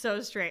 So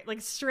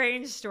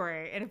strange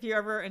story. And if you're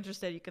ever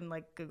interested, you can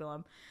like Google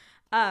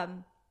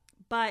him.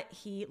 But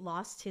he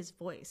lost his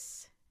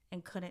voice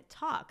and couldn't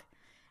talk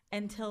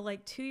until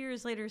like 2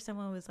 years later,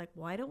 someone was like,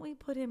 why don't we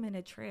put him in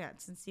a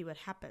trance and see what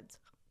happens?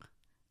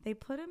 They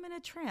put him in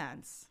a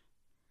trance.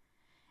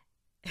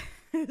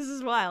 This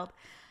is wild.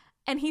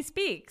 And he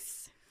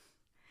speaks.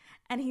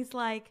 And he's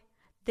like,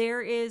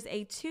 there is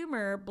a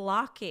tumor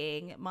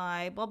blocking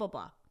my blah, blah,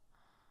 blah.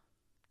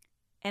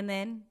 And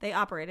then they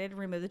operated and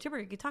removed the tumor.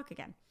 You could talk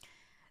again.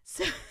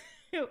 So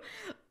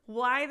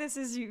why this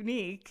is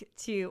unique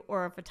to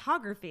aura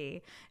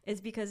photography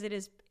is because it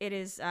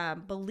is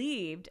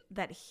believed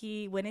that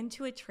he went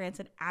into a trance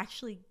and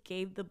actually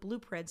gave the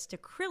blueprints to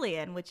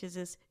Krillian, which is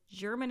this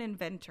German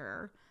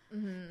inventor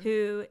mm-hmm.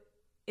 who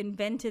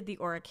invented the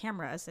aura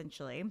camera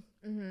essentially,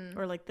 mm-hmm.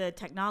 or like the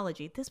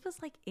technology. This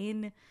was like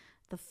in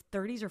the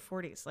 30s or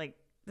 40s. Like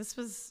this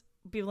was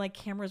like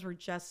cameras were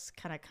just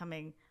kind of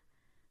coming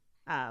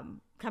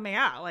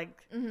out.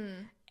 Like,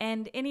 mm-hmm.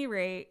 and at any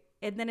rate,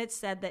 and then it's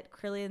said that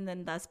Krillian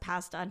then thus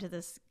passed on to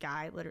this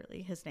guy,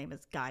 literally, his name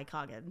is Guy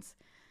Coggins,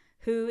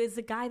 who is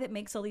the guy that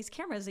makes all these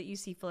cameras that you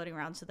see floating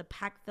around. So the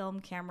pack film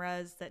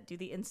cameras that do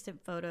the instant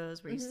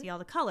photos where you see all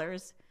the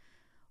colors.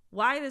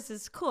 Why this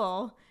is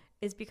cool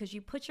is because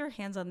you put your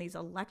hands on these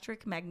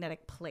electric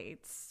magnetic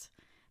plates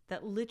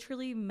that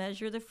literally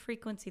measure the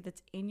frequency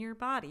that's in your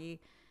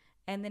body,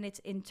 and then it's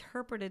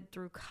interpreted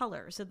through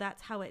color. So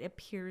that's how it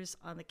appears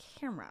on the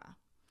camera.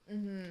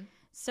 Mm-hmm.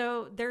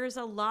 So there's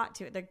a lot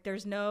to it. Like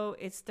there's no,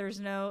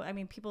 I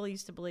mean, people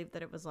used to believe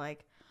that it was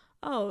like,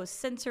 oh,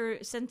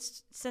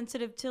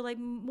 sensitive to like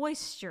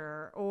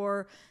moisture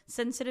or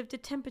sensitive to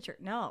temperature.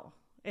 No,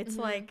 it's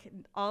like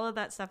all of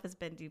that stuff has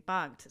been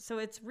debunked. So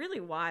it's really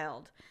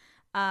wild.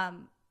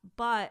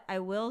 But I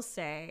will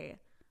say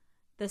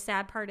the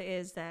sad part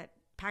is that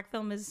pack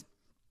film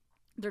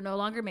they're no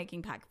longer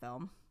making pack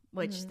film,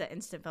 which the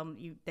instant film,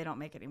 they don't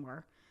make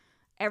anymore.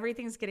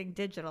 Everything's getting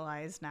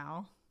digitalized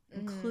now,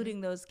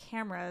 including those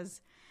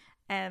cameras.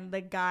 And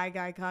the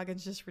Guy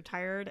Coggins just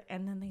retired,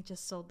 and then they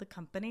just sold the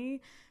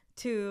company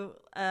to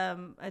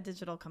a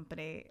digital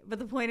company. But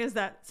the point is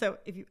that, so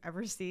if you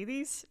ever see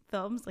these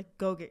films, like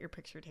go get your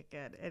picture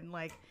taken. And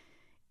like,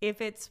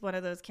 if it's one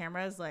of those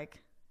cameras,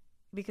 like,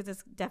 because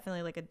it's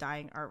definitely like a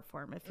dying art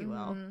form, if you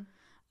will.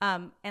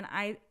 And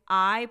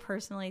I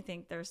personally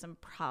think there's some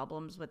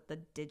problems with the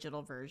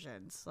digital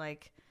versions,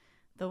 like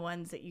the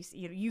ones that you see,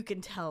 you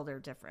can tell they're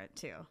different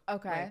too.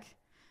 Okay. Like,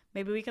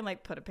 maybe we can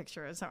like put a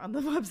picture on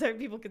the website,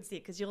 people can see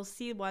it, because you'll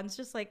see ones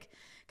just like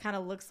kind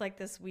of looks like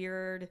this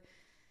weird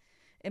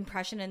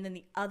impression, and then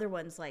the other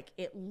one's like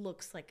it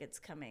looks like it's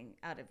coming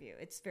out of you.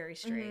 It's very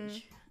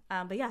strange.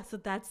 But yeah, so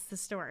that's the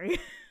story.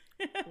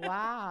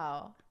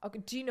 Wow. Okay.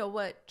 Do you know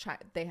what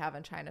they have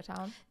in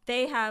Chinatown?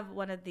 They have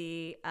one of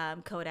the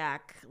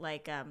Kodak,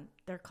 like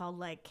they're called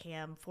like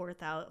Cam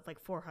 4000, like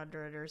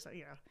 400 or so.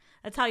 You know,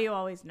 that's how you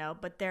always know.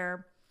 But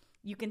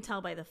you can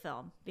tell by the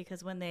film,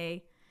 because when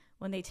they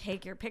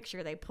take your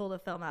picture, they pull the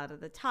film out of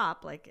the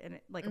top like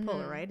a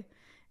Polaroid,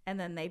 and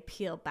then they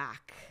peel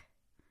back.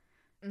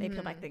 They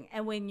peel back thing,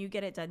 and when you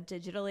get it done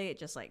digitally,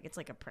 it's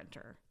like a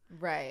printer.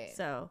 Right.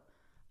 So,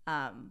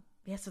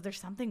 yeah, so there's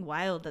something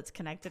wild that's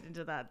connected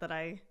into that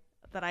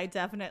I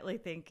definitely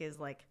think is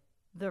like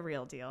the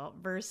real deal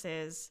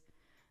versus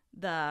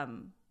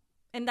and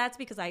that's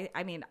because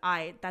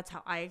that's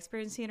how I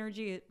experience the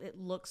energy. It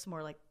looks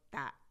more like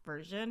that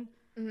version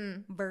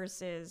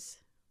versus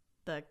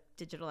the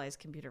digitalized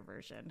computer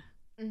version.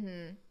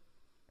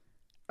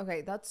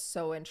 Okay, that's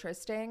so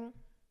interesting.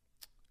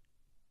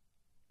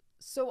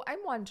 So I'm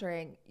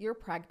wondering, you're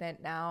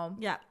pregnant now.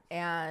 Yeah.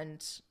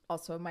 And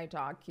also my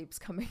dog keeps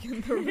coming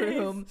in the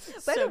room.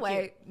 By the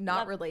way,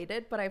 not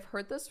related, but I've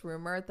heard this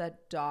rumor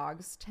that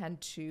dogs tend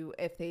to,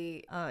 if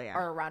they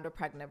are around a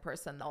pregnant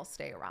person, they'll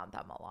stay around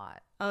them a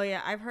lot. Oh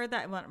yeah, I've heard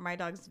that. My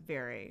dog's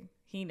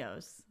he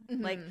knows.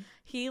 Like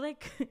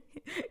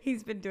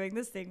he's been doing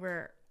this thing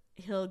where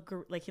he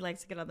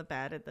likes to get on the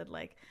bed and then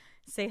like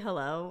say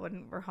hello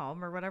when we're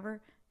home or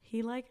whatever.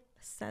 He like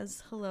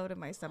says hello to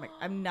my stomach.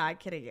 I'm not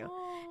kidding you.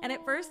 And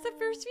at first, the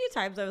first few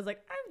times I was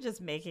like, I'm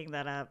just making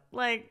that up.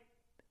 Like,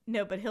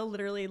 no, but he'll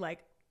literally like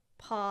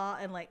paw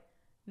and like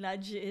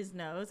nudge his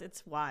nose.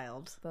 It's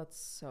wild. That's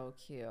so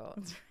cute.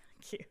 It's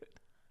really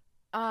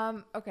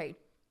cute. Okay.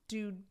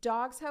 Do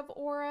dogs have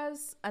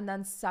auras? And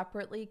then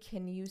separately,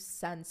 can you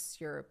sense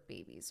your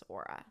baby's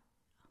aura?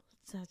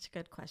 Such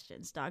good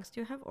questions. Dogs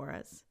do have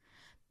auras.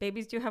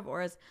 Babies do have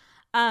auras.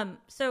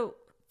 So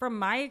from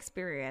my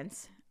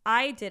experience,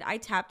 I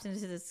tapped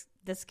into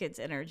this kid's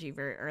energy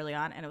very early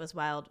on, and it was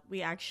wild.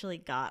 We actually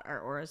got our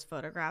auras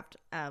photographed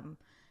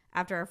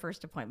after our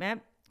first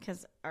appointment,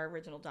 because our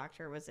original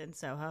doctor was in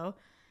Soho.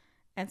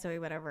 And so we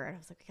went over and I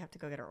was like, we have to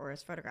go get our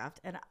auras photographed.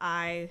 And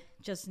I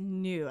just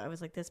knew, I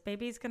was like, this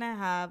baby's going to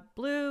have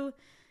blue,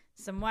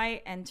 some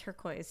white, and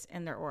turquoise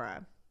in their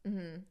aura.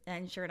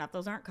 And sure enough,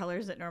 those aren't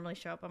colors that normally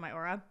show up on my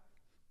aura.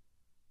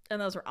 And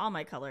those were all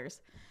my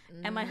colors.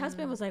 And my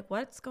husband was like,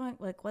 what's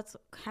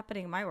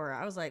happening in my aura?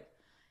 I was like,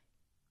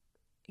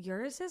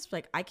 yours is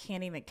like, I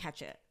can't even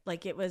catch it.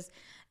 Like it was,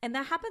 and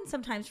that happens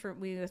sometimes for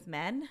me with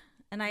men.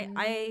 And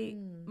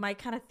my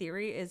kind of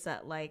theory is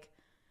that like,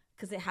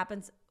 because it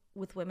happens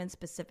with women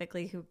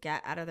specifically who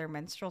get out of their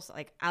menstrual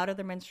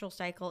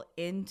cycle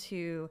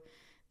into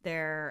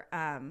their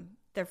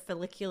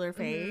follicular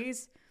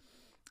phase.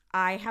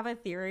 I have a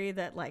theory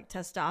that like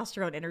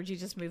testosterone energy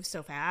just moves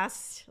so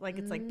fast, like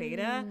it's like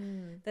beta,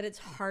 that it's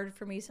hard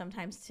for me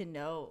sometimes to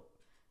know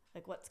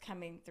like what's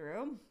coming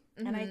through.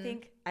 And I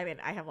think,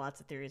 I have lots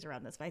of theories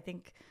around this, but I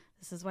think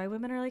this is why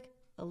women are like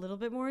a little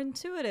bit more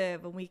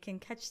intuitive and we can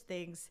catch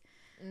things.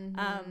 And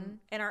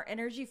our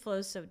energy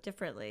flows so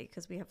differently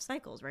because we have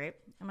cycles, right?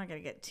 I'm not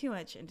going to get too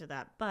much into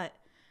that, but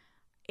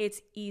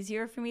it's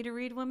easier for me to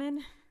read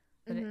women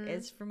than it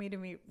is for me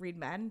to read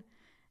men.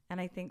 And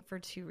I think for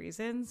two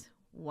reasons.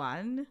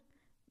 One,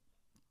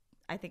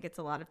 I think it's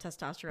a lot of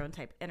testosterone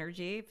type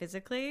energy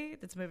physically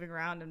that's moving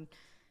around.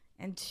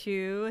 And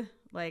two,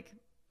 like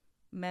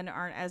men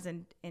aren't as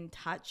in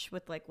touch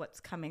with like what's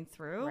coming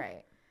through.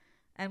 Right.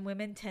 And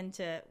women tend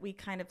to, we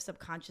kind of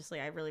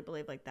subconsciously, I really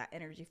believe like that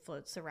energy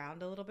floats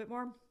around a little bit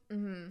more.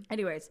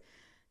 Anyways,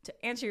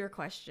 to answer your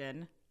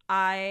question,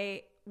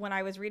 when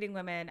I was reading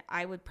women,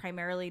 I would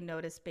primarily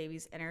notice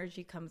baby's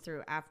energy come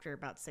through after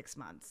about 6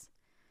 months.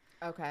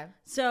 Okay.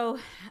 So,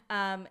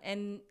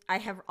 and I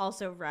have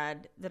also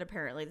read that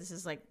apparently this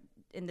is like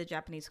in the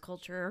Japanese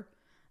culture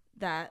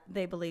that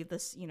they believe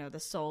this, the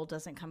soul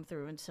doesn't come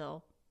through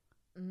until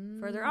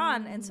further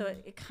on. And so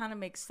it kind of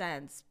makes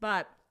sense.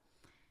 But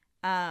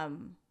I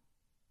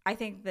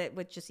think that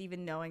with just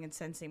even knowing and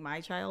sensing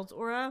my child's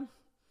aura,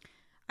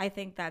 I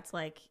think that's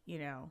like,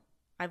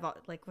 I've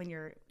like when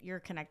you're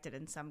connected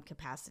in some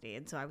capacity.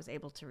 And so I was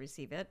able to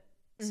receive it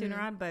sooner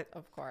on. But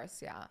of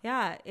course, yeah.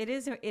 Yeah, it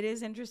is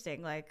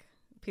interesting. Like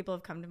people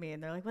have come to me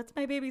and they're like, what's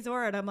my baby's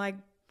aura? And I'm like,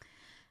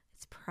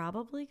 it's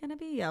probably going to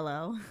be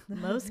yellow.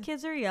 Most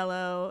kids are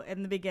yellow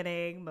in the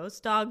beginning.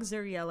 Most dogs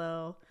are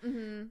yellow.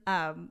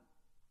 But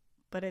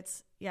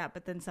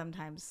but then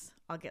sometimes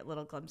I'll get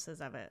little glimpses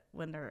of it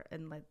when they're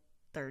in like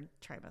third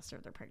trimester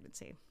of their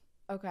pregnancy.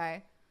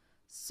 Okay.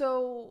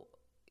 So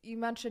you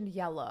mentioned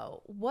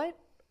yellow. What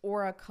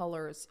aura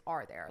colors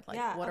are there?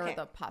 Like what are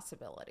the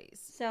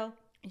possibilities? So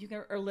you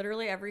are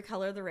literally every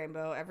color of the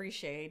rainbow, every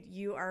shade.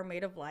 You are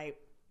made of light.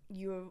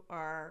 You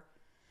are,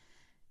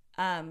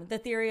 the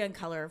theory on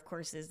color, of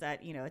course, is that,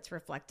 it's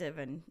reflective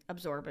and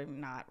absorbing,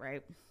 not,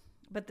 right?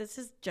 But this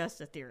is just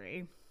a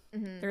theory.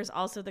 There's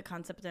also the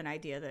concept and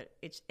idea that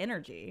it's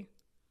energy.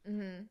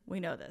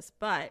 We know this,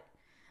 but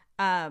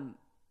I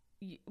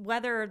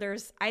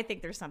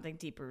think there's something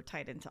deeper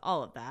tied into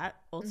all of that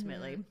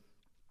ultimately.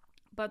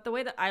 But the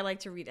way that I like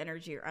to read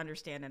energy or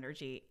understand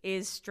energy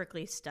is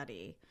strictly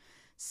study.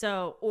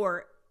 So,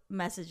 or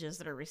messages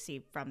that are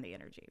received from the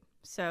energy.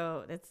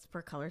 So that's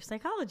where color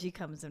psychology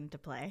comes into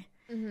play.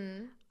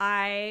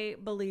 I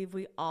believe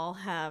we all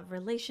have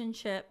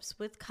relationships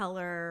with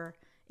color,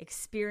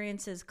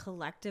 experiences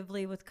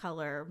collectively with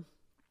color.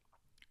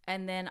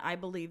 And then I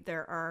believe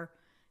there are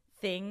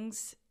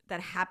things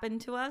that happen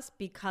to us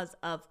because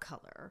of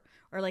color,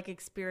 or like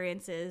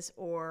experiences,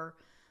 or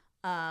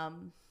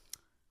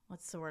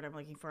what's the word I'm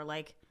looking for?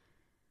 Like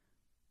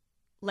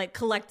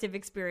collective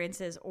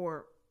experiences,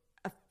 or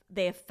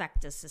they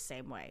affect us the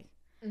same way.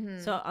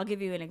 So I'll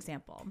give you an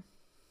example.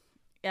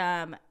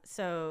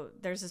 So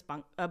there's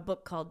a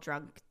book called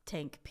Drunk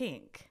Tank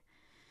Pink.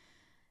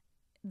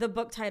 The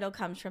book title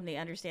comes from the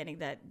understanding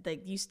that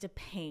they used to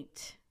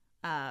paint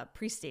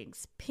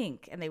precincts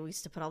pink, and they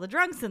used to put all the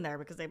drunks in there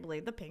because they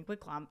believed the pink would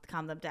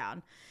calm them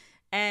down.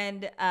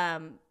 And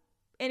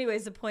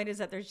anyways, the point is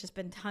that there's just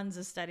been tons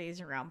of studies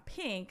around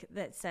pink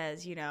that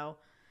says,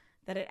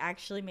 that it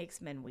actually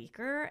makes men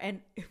weaker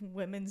and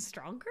women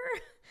stronger.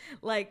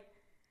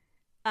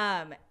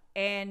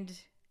 And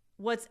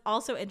what's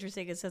also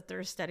interesting is that there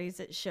are studies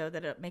that show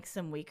that it makes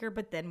them weaker,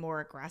 but then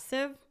more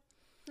aggressive.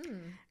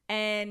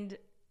 And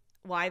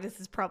why this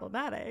is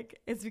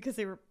problematic is because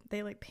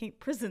they like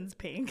paint prisons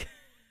pink.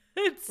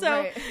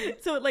 So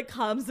it like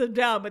calms them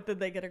down, but then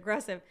they get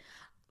aggressive.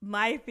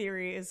 My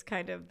theory is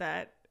kind of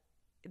that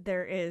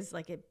there is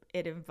like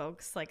it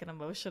invokes like an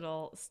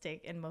emotional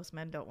state, and most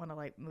men don't want to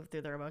like move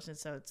through their emotions,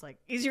 so it's like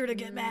easier to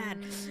get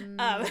mad.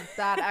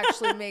 That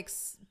actually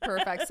makes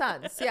perfect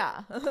sense.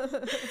 Yeah.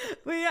 But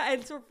yeah,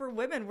 and so for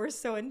women, we're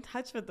so in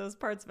touch with those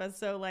parts of us,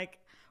 so like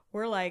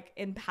we're like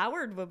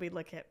empowered when we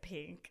look at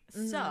pink.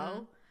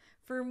 So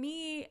for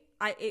me,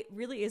 it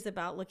really is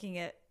about looking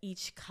at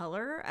each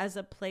color as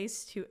a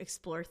place to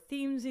explore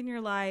themes in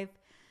your life,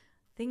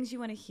 things you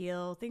want to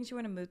heal, things you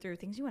want to move through,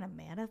 things you want to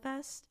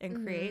manifest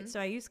and create. So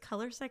I use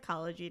color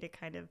psychology to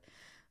kind of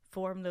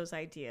form those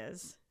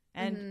ideas.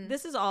 And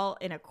this is all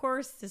in a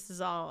course. This is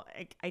all,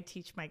 I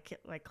teach my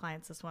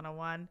clients this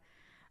one-on-one,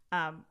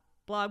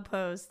 blog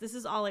posts. This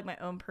is all like my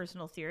own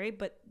personal theory,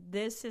 but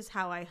this is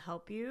how I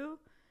help you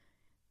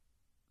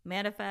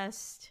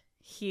manifest,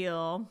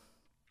 heal,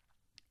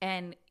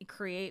 and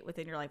create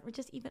within your life, or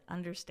just even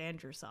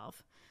understand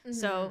yourself.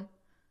 So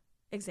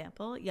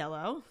example,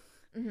 yellow.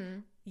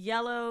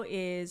 Yellow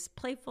is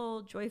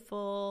playful,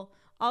 joyful,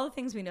 all the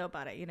things we know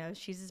about it.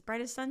 She's as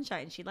bright as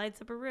sunshine. She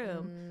lights up a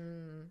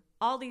room.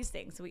 All these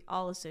things we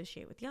all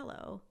associate with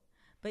yellow.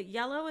 But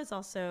yellow is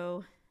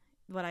also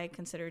what I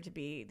consider to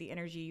be the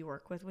energy you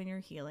work with when you're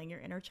healing your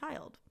inner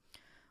child.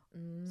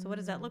 So what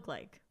does that look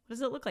like? What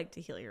does it look like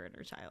to heal your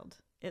inner child?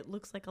 It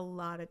looks like a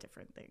lot of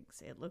different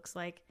things. It looks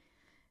like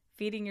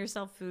feeding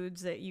yourself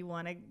foods that you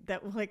want to,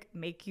 that will like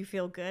make you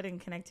feel good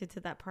and connected to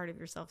that part of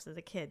yourself as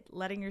a kid.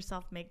 Letting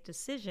yourself make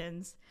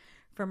decisions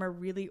from a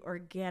really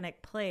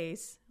organic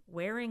place,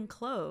 wearing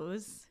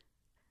clothes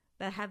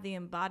that have the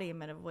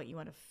embodiment of what you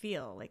want to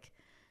feel. Like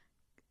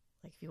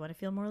if you want to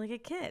feel more like a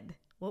kid,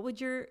 what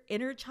would your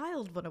inner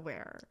child want to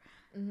wear?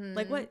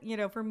 Like what,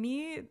 for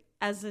me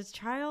as a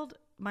child,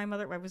 my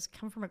mother, I was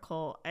come from a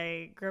cult.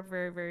 I grew up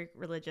very, very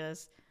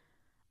religious.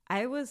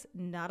 I was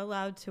not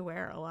allowed to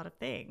wear a lot of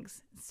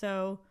things.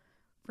 So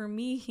for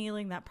me,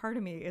 healing that part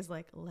of me is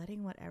like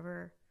letting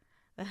whatever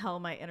the hell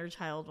my inner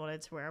child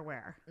wanted to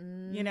wear.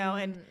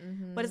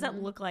 And what does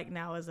that look like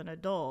now as an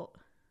adult?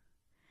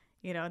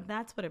 and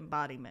that's what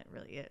embodiment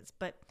really is.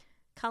 But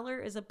color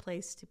is a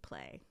place to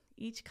play.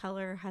 Each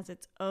color has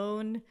its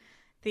own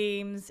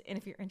themes. And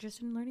if you're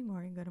interested in learning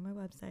more, you can go to my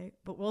website.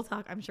 But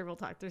I'm sure we'll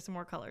talk through some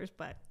more colors,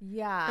 but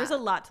yeah, there's a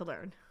lot to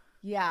learn.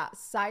 Yeah.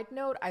 Side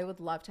note, I would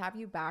love to have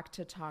you back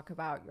to talk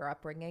about your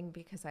upbringing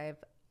because I have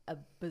a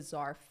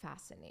bizarre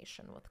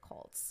fascination with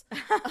cults.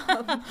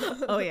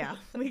 Oh, yeah.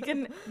 We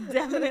can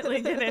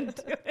definitely get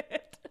into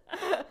it.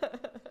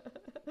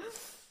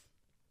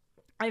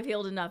 I've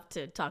healed enough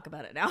to talk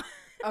about it now.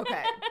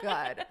 Okay,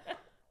 good.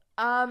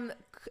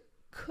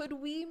 Could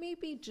we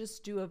maybe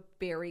just do a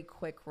very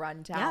quick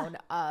rundown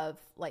of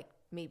like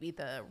maybe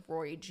the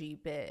Roy G.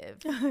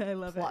 Biv I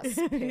love plus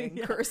it.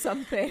 Pink or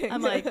something?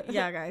 I'm like,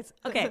 yeah, guys.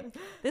 Okay,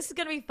 this is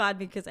going to be fun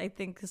because I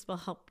think this will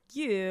help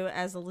you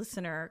as a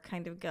listener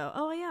kind of go,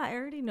 oh, yeah, I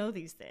already know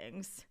these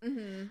things.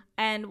 Mm-hmm.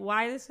 And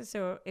why this is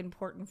so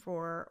important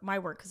for my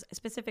work, because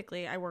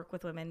specifically I work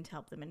with women to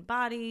help them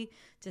embody,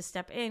 to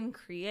step in,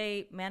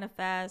 create,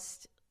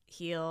 manifest,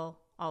 heal,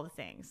 all the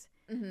things.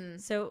 Mm-hmm.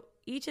 So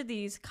each of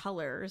these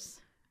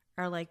colors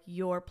are like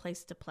your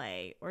place to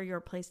play or your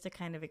place to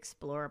kind of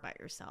explore about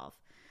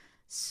yourself.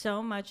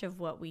 So much of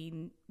what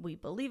we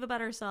believe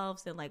about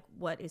ourselves and like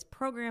what is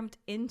programmed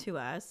into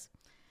us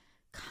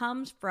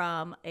comes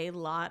from a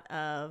lot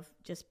of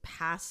just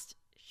past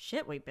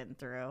shit we've been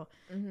through,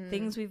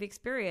 things we've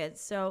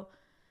experienced. So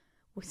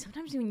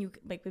sometimes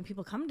when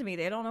people come to me,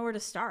 they don't know where to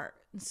start.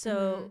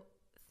 So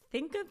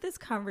think of this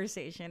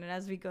conversation, and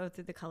as we go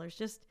through the colors,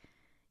 just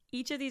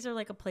each of these are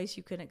like a place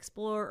you can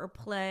explore or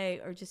play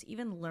or just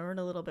even learn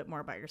a little bit more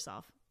about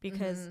yourself.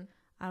 Because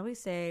I always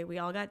say we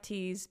all got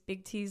T's,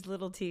 big T's,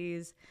 little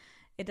T's.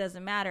 It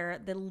doesn't matter.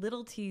 The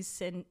little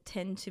T's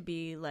tend to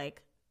be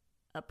like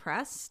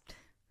oppressed.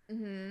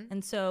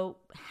 And so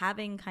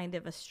having kind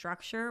of a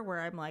structure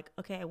where I'm like,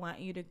 okay, I want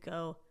you to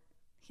go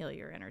heal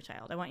your inner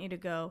child. I want you to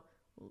go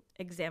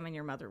examine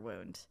your mother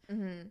wound.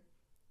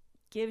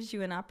 Gives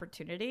you an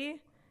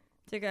opportunity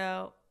to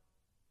go,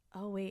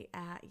 oh, wait,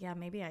 yeah,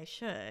 maybe I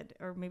should.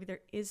 Or maybe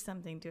there is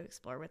something to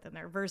explore within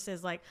there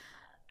versus like,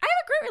 I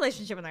have a great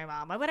relationship with my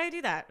mom. Why would I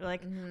do that?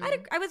 Like,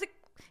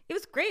 it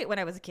was great when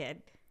I was a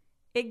kid.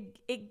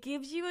 It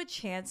gives you a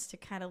chance to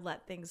kind of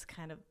let things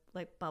kind of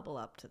like bubble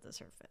up to the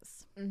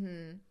surface.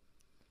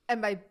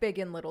 And by big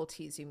and little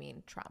T's, you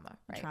mean trauma,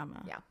 right?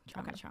 Trauma. Yeah.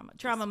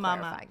 Trauma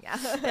mama. Yeah.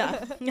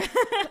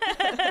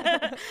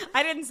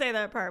 I didn't say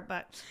that part,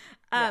 but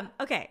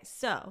okay.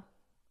 So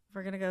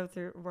we're going to go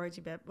through Roy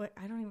G. Biv.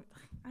 I don't know.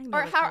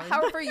 Or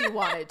however you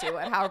want to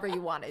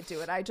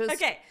do it.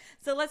 Okay.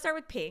 So let's start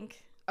with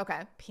pink.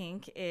 Okay.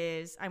 Pink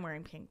is, I'm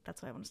wearing pink.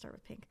 That's why I want to start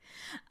with pink.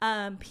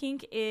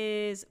 Pink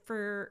is,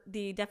 for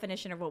the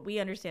definition of what we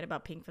understand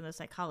about pink from the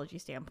psychology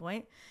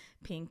standpoint,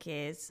 pink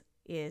is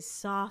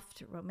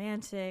soft,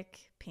 romantic.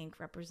 Pink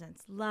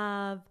represents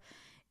love.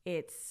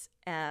 It's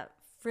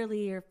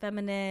frilly or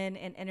feminine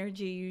in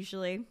energy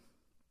usually.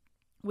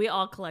 We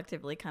all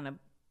collectively kind of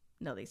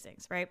know these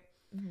things, right?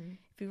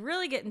 If you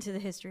really get into the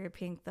history of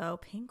pink, though,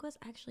 pink was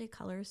actually a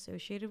color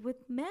associated with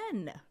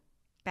men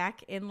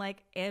back in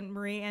like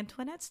Marie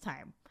Antoinette's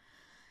time,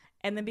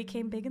 and then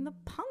became big in the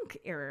punk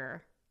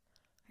era,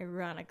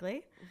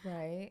 ironically.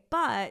 Right.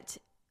 But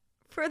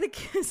for the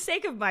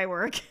sake of my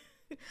work,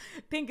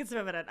 pink is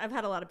feminine. I've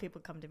had a lot of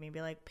people come to me and be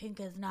like, pink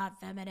is not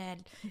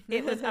feminine.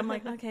 I'm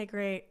like, okay,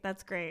 great.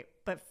 That's great.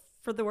 But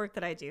for the work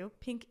that I do,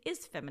 pink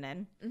is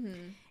feminine.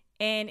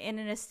 And in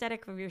an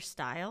aesthetic of your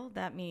style,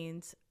 that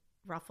means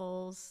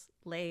ruffles,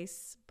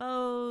 lace,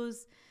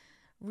 bows,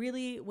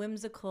 really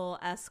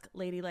whimsical-esque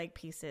ladylike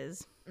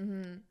pieces.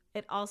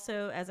 It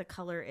also, as a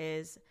color,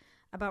 is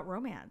about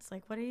romance.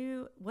 Like,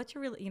 what's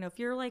your real, if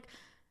you're like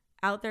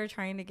out there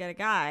trying to get a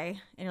guy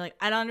and you're like,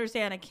 I don't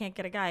understand, I can't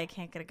get a guy.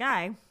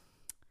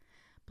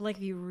 But like,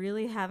 if you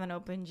really haven't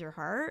opened your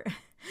heart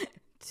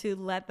to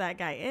let that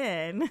guy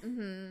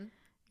in,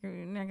 you're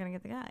not going to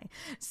get the guy.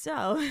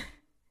 So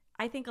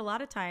I think a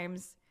lot of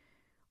times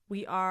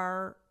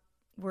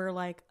we're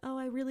like, oh,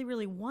 I really,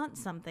 really want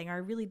something, or I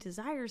really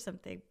desire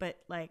something, but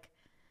like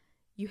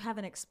you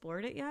haven't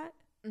explored it yet.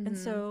 And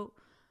so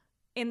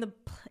in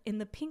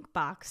the pink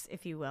box,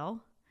 if you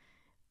will,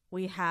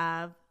 we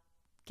have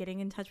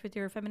getting in touch with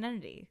your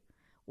femininity.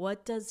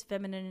 What does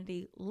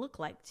femininity look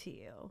like to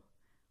you?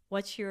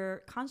 What's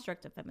your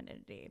construct of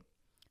femininity?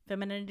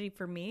 Femininity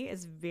for me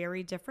is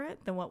very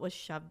different than what was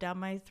shoved down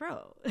my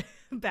throat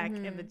back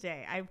in the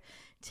day. I've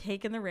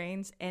taken the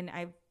reins and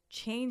I've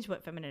changed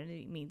what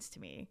femininity means to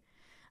me.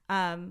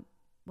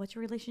 What's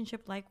your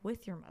relationship like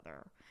with your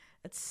mother?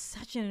 It's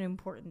such an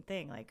important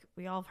thing. Like,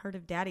 we all have heard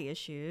of daddy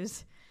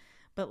issues,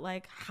 but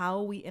like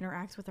how we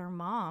interact with our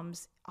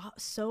moms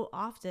so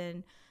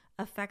often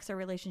affects our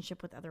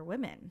relationship with other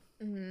women,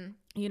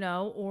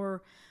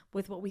 or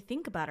with what we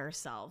think about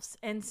ourselves.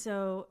 And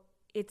so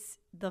it's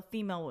the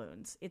female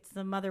wounds, it's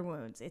the mother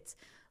wounds, it's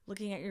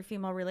looking at your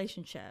female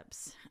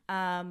relationships.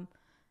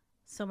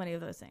 So many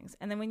of those things.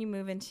 And then when you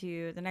move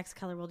into the next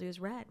color we'll do is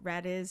red.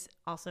 Red is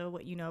also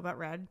what you know about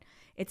red.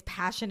 It's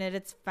passionate,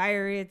 it's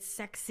fiery, it's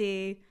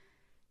sexy.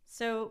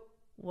 So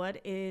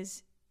what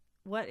is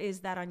what is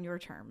that on your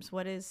terms?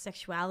 What is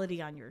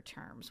sexuality on your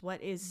terms?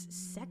 What is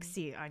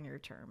sexy on your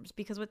terms?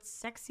 Because what's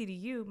sexy to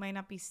you might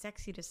not be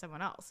sexy to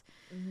someone else.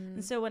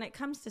 And so when it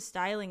comes to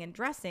styling and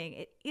dressing,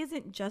 it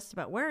isn't just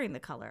about wearing the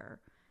color.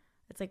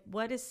 It's like,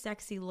 what does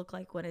sexy look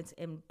like when it's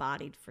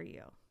embodied for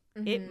you?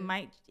 It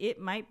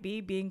might be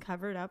being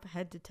covered up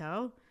head to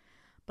toe,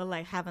 but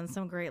like having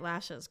some great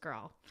lashes,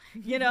 girl,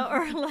 you know,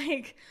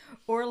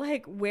 or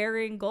like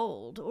wearing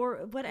gold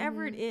or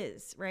whatever it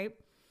is, right?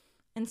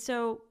 And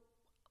so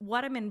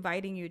what I'm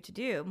inviting you to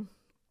do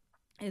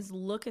is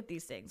look at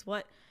these things.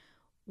 What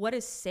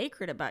is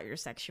sacred about your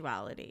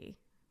sexuality?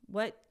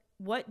 What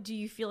do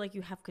you feel like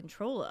you have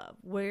control of?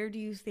 Where do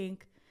you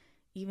think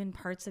even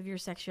parts of your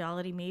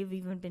sexuality may have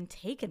even been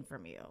taken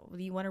from you?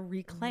 Do you want to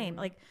reclaim?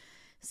 Like,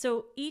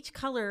 so each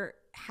color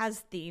has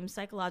themes,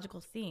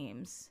 psychological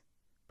themes,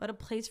 but a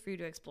place for you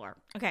to explore.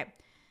 Okay.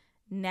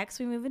 Next,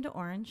 we move into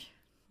orange.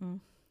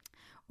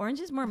 Orange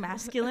is more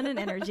masculine in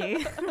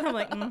energy. I'm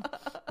like,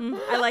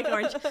 I like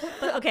orange.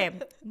 But okay,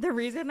 the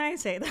reason I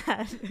say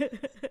that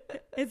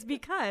is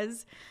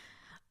because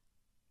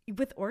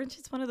with orange,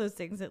 it's one of those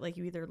things that like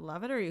you either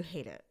love it or you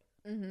hate it.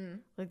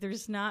 Like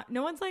there's no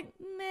one's like,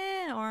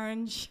 meh,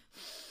 orange.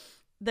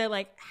 They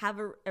like have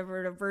a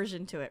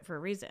aversion to it for a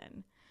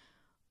reason.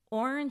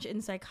 Orange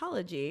in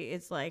psychology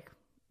is like,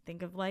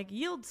 think of like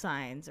yield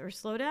signs or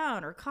slow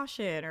down or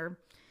caution, or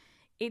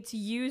it's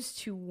used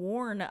to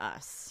warn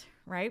us,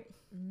 right?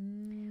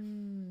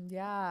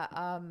 Yeah.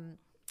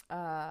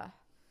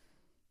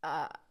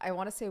 I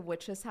want to say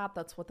witch's hat.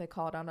 That's what they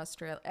call it on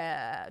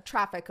Australia.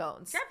 Traffic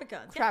cones.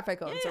 Traffic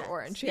cones are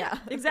orange. Yeah.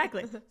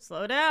 Exactly.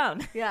 Slow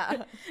down.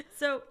 Yeah.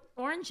 So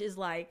orange is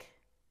like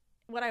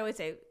what I always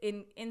say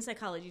in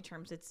psychology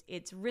terms.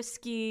 It's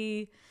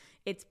risky.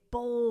 It's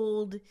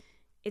bold.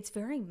 It's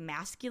very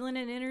masculine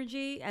in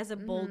energy as a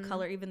bold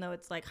color, even though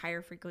it's like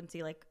higher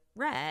frequency, like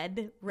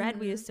red. Red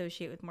we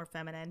associate with more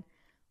feminine.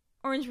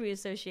 Orange we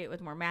associate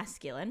with more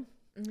masculine.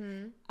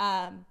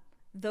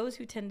 Those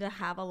who tend to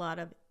have a lot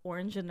of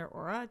orange in their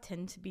aura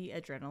tend to be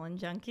adrenaline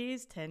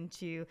junkies, tend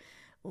to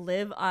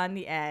live on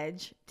the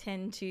edge,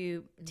 tend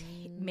to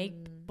make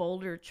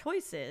bolder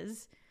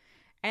choices.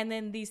 And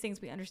then these things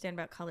we understand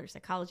about color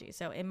psychology.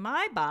 So in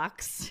my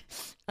box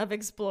of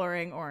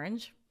exploring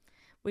orange,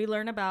 we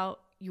learn about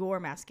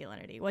your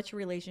masculinity. What's your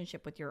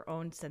relationship with your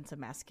own sense of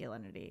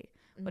masculinity?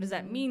 What does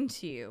that mean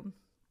to you?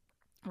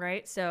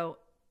 Right? So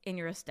in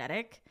your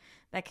aesthetic,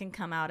 that can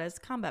come out as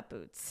combat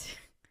boots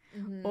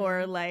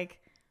or like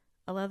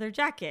a leather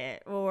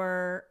jacket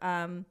or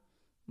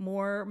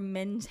more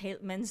men's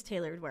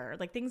tailored wear,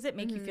 like things that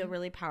make you feel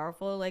really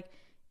powerful, like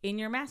in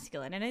your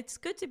masculine. And it's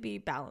good to be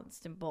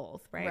balanced in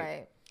both,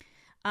 right?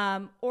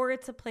 Or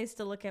it's a place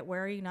to look at,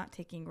 where are you not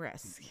taking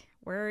risks?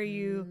 Where are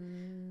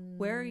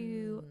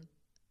you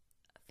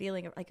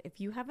feeling like,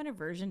 if you have an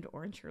aversion to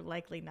orange, you're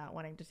likely not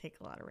wanting to take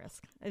a lot of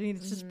risk. I mean,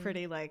 it's just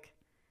pretty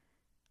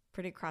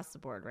across the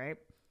board, right?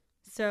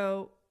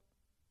 So,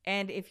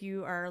 and if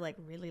you are like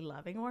really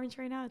loving orange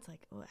right now, it's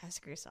like, oh,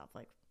 ask yourself,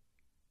 like,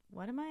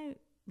 what am I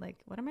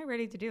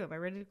ready to do? Am I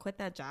ready to quit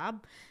that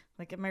job?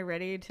 Like, am I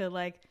ready to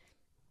like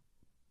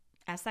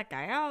ask that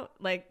guy out?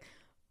 Like,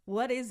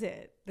 what is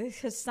it?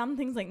 Because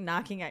something's like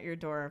knocking at your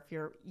door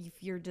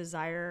if your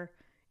desire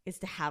is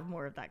to have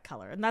more of that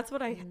color. And that's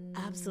what I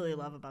absolutely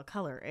love about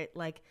color. It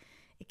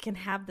can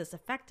have this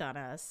effect on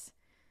us.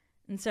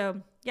 And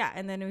so, yeah.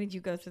 And then when you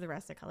go through the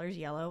rest of the colors,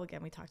 yellow,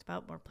 again, we talked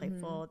about, more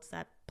playful. It's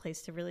that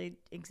place to really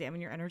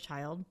examine your inner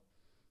child.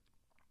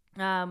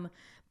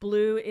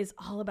 Blue is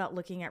all about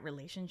looking at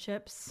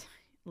relationships,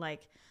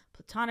 like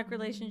platonic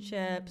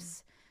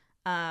relationships.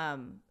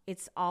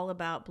 It's all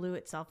about blue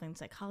itself in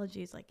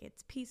psychology. It's like,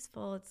 it's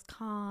peaceful, it's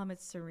calm,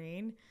 it's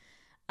serene.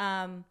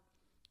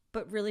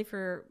 But really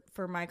for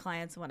my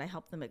clients, when I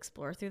help them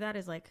explore through that,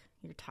 is like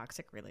your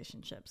toxic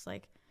relationships.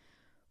 Like,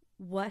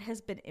 what has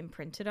been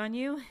imprinted on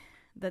you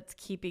that's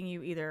keeping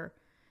you either,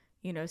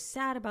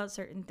 sad about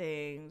certain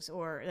things,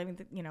 or, I mean,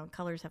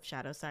 colors have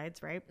shadow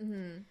sides, right?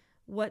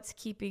 What's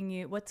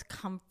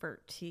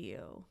comfort to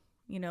you?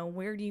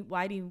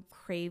 Why do you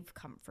crave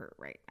comfort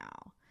right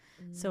now?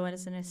 So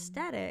as an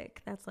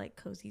aesthetic, that's like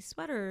cozy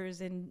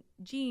sweaters and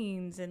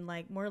jeans and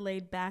like more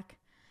laid back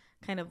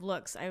kind of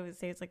looks. I would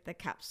say it's like the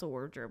capsule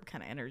wardrobe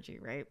kind of energy,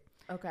 right?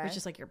 Okay. It's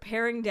just like you're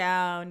paring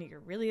down,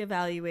 you're really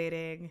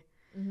evaluating.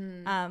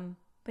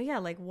 But yeah,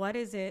 like, what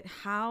is it?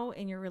 How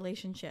in your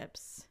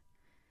relationships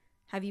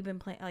have you been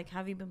playing? Like,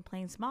 have you been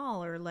playing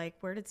small, or like,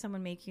 where did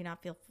someone make you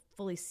not feel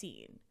fully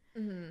seen?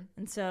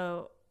 And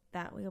so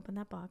that we open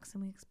that box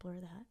and we explore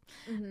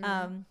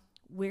that.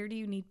 Where do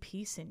you need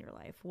peace in your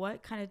life?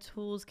 What kind of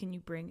tools can you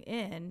bring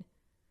in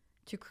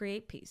to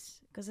create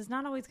peace? Because it's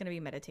not always going to be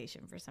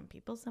meditation for some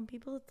people. Some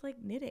people it's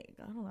like knitting.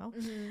 I don't know.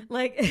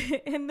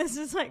 Like, and this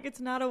is like, it's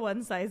not a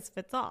one size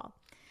fits all.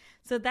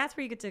 So that's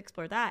where you get to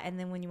explore that. And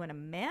then when you want to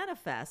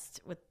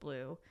manifest with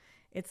blue,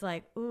 it's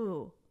like,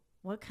 ooh,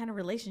 what kind of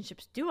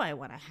relationships do I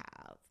want to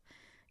have?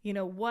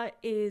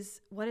 What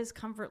does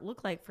comfort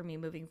look like for me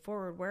moving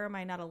forward? Where am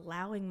I not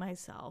allowing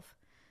myself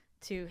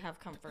to have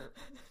comfort.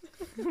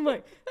 I'm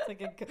like,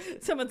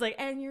 someone's like,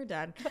 and you're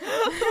done.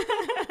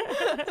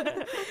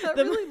 That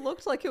really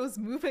looked like it was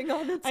moving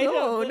on its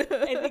own.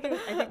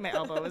 I think my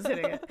elbow was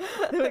hitting it.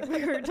 Like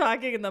we were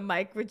talking and the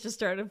mic just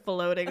started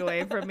floating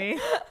away from me.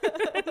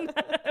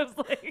 I was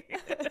like,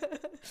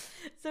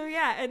 so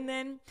yeah. And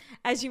then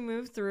as you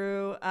move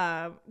through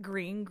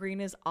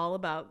green is all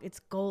about, it's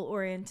goal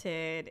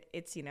oriented.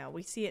 It's,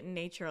 we see it in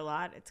nature a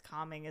lot. It's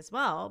calming as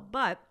well.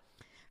 But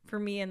for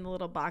me, in the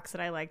little box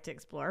that I like to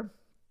explore,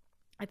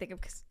 I think of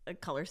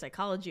color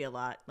psychology a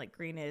lot. Like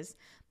green is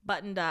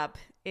buttoned up.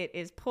 It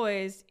is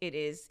poised. It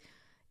is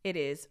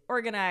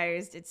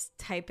organized. It's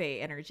type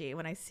A energy.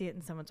 When I see it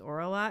in someone's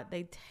aura a lot,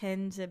 they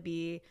tend to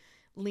be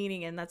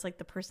leaning in. That's like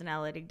the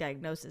personality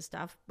diagnosis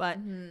stuff. But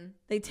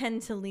they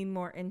tend to lean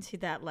more into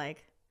that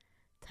like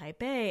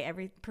type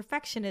A,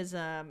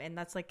 perfectionism. And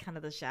that's like kind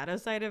of the shadow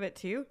side of it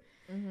too.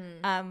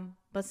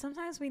 But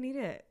sometimes we need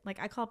it. Like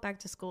I call it back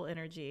to school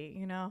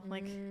energy,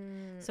 like,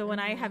 so when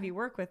I have you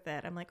work with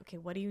it, I'm like, okay,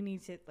 what do you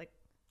need to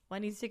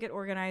what needs to get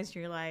organized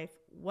in your life?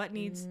 What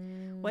needs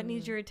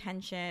your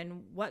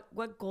attention?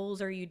 What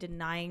goals are you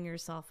denying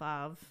yourself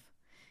of?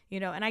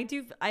 And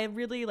I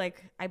really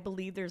I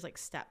believe there's like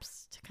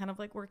steps to kind of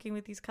like working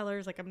with these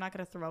colors. Like I'm not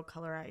going to throw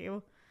color at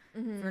you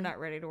if you're not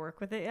ready to work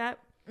with it yet.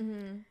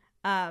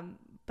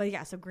 But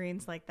yeah, so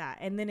green's like that.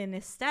 And then in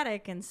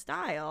aesthetic and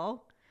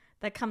style,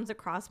 that comes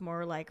across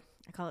more like,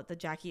 I call it the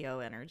Jackie O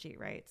energy,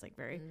 right? It's like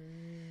very,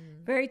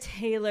 very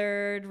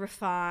tailored,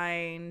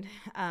 refined,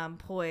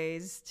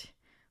 poised.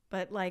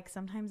 But like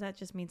sometimes that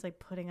just means like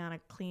putting on a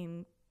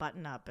clean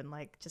button up and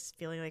like just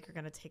feeling like you're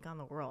going to take on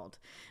the world.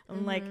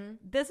 And like,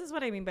 this is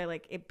what I mean by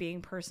like it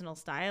being personal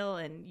style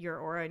and your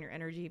aura and your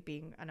energy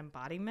being an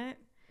embodiment,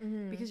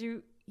 because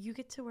you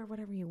get to wear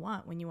whatever you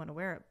want when you want to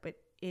wear it. But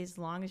as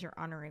long as you're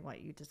honoring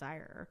what you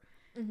desire,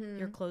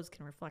 your clothes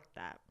can reflect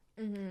that.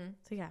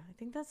 So yeah, I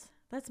think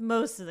that's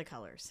most of the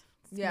colors.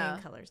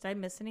 Main colors. Did I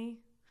miss any?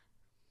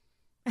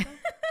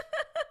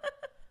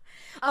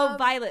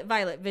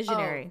 Violet,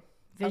 visionary.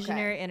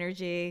 Visionary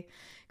energy,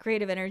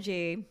 creative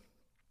energy.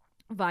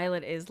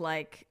 Violet is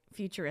like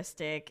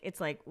futuristic.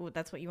 It's like, ooh,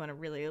 that's what you want to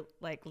really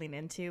like lean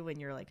into when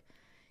you're like,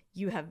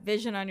 you have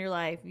vision on your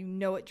life, you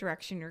know what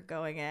direction you're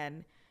going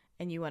in,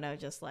 and you want to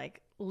just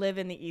like live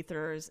in the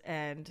ethers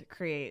and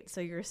create.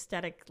 So your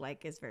aesthetic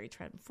like is very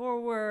trend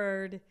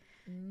forward.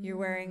 You're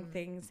wearing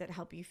things that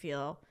help you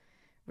feel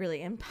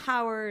really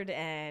empowered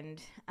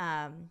and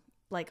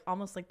like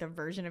almost like the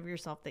version of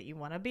yourself that you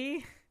want to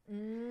be.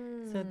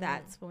 So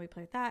that's when we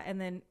play with that. And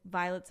then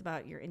violet's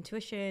about your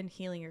intuition,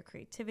 healing your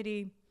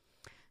creativity.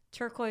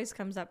 Turquoise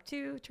comes up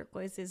too.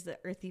 Turquoise is the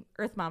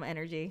earth mom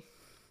energy.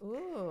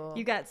 Ooh.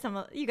 You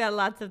got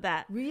lots of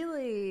that.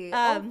 Really?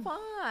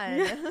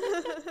 Fun.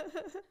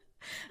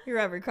 You're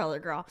every color,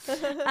 girl.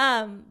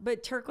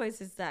 But turquoise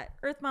is that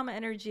earth mama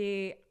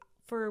energy.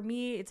 For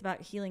me, it's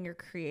about healing your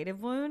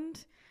creative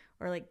wound,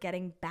 or like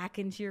getting back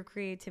into your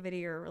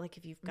creativity, or like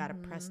if you've got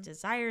oppressed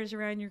desires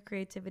around your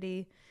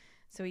creativity.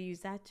 So we use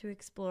that to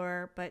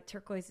explore. But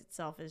turquoise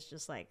itself is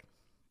just like,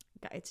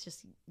 it's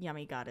just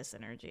yummy goddess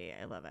energy.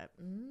 I love it.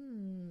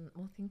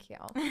 Well, thank you.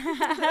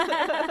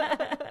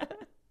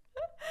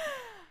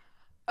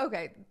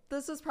 Okay,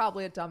 this is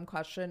probably a dumb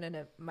question and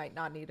it might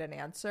not need an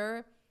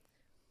answer.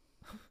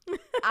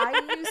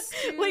 I used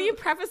to... Will you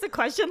preface a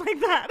question like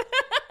that?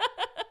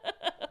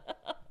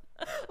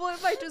 Well,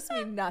 it might just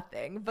mean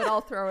nothing, but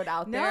I'll throw it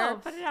out there. No,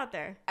 put it out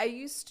there. I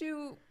used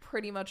to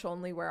pretty much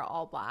only wear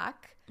all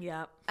black.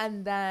 Yep.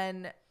 And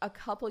then a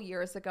couple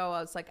years ago,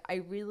 I was like, I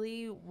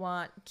really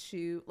want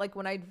to, like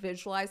when I'd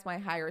visualize my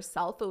higher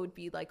self, it would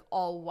be like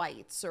all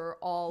whites or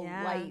all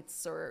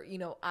lights or,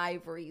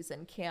 ivories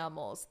and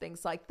camels,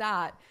 things like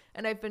that.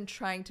 And I've been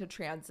trying to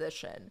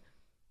transition.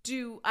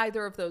 Do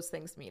either of those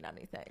things mean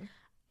anything?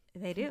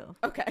 They do.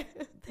 Okay.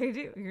 They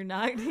do. You're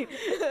not.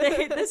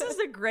 This is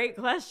a great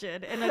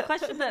question, and a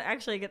question that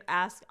actually get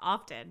asked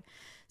often.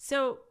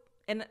 So,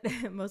 and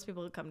most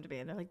people come to me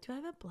and they're like, do I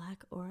have a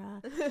black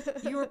aura?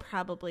 You were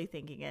probably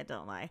thinking it,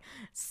 don't lie.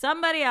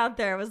 Somebody out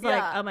there was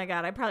like, oh my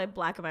God, I probably have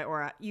black in my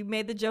aura. You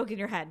made the joke in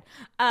your head.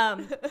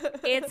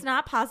 It's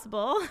not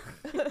possible.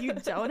 You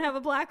don't have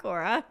a black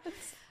aura.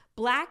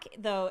 Black,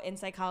 though, in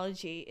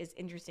psychology is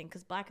interesting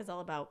because black is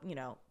all about,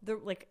 the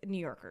like New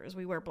Yorkers.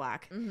 We wear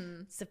black.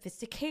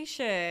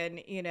 Sophistication,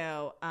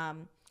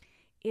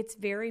 it's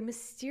very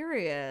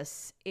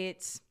mysterious.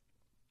 It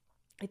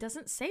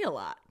doesn't say a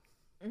lot.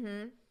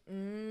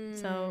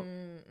 So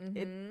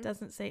it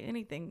doesn't say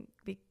anything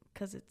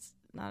because it's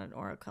not an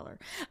aura color.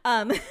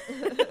 But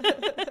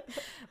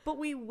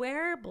we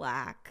wear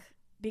black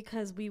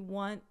because we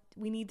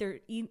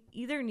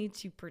either need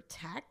to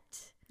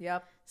protect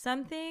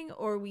something,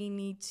 or we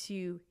need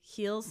to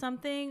heal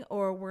something,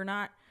 or we're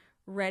not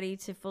ready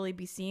to fully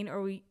be seen,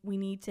 or we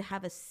need to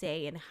have a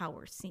say in how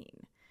we're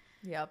seen.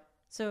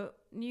 So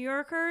New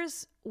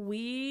Yorkers,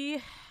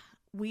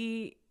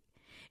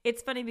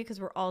 it's funny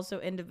because we're also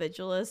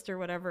individualist or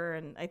whatever,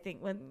 and I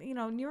think when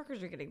New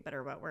Yorkers are getting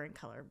better about wearing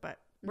color, but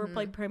We're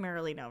like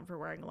primarily known for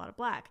wearing a lot of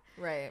black.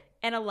 Right.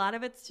 And a lot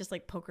of it's just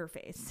like poker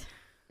face.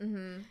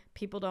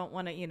 People don't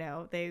want to,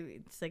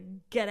 it's like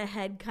get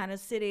ahead kind of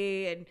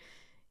city, and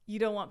you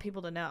don't want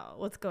people to know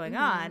what's going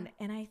on.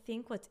 And I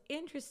think what's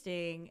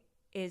interesting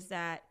is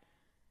that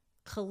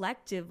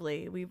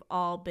collectively we've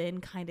all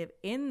been kind of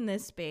in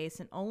this space,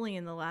 and only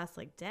in the last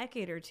like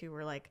decade or two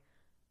we're like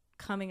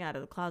coming out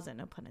of the closet,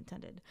 no pun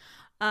intended,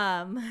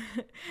 and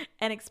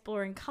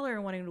exploring color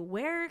and wanting to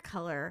wear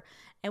color.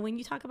 And when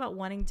you talk about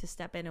wanting to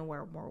step in and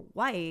wear more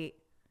white,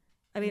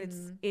 I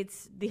mean,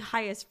 it's the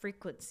highest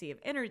frequency of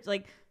energy.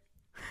 Like,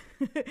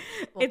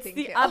 it's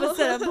the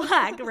opposite of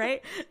black,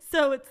 right?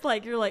 So it's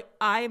like, you're like,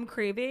 I am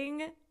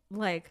craving,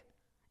 like,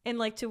 and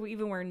like to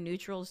even wear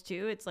neutrals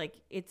too. It's like,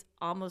 it's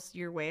almost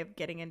your way of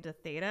getting into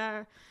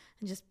theta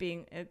and just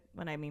being,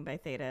 what I mean by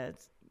theta,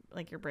 it's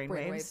like your brain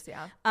waves.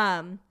 Yeah.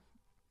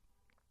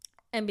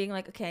 And being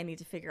like, okay, I need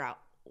to figure out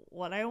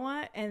what I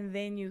want. And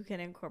then you can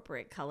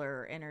incorporate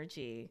color or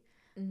energy.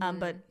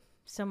 But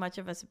so much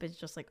of us have been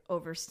just like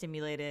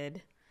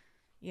overstimulated,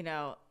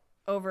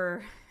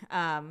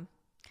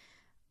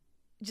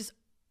 just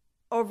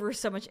over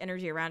so much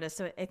energy around us.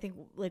 So I think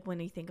like when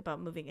you think about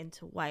moving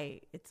into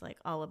white, it's like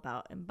all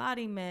about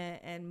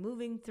embodiment and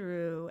moving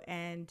through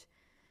and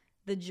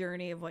the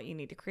journey of what you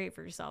need to create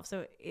for yourself.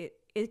 So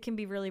it can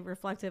be really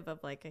reflective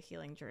of like a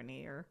healing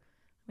journey, or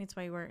I mean, it's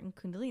why you wear it in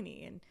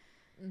Kundalini and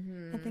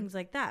things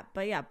like that.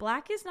 But yeah,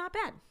 black is not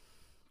bad.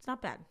 It's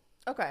not bad.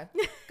 Okay,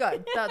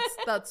 good.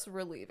 That's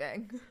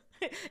relieving.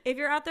 If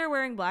you're out there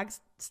wearing black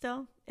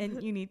still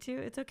and you need to,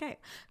 it's okay.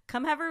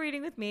 Come have a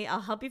reading with me.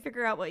 I'll help you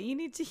figure out what you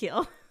need to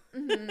heal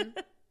and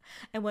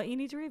what you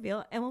need to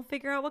reveal, and we'll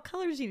figure out what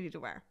colors you need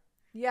to wear.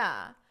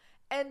 Yeah.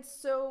 And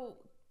so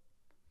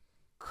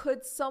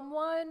could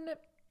someone,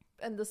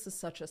 and this is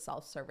such a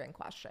self-serving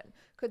question,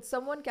 could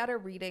someone get a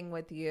reading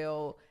with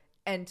you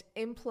and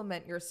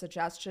implement your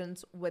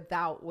suggestions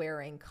without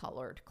wearing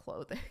colored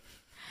clothing?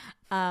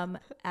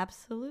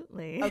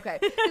 Absolutely. Okay.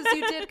 Because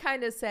you did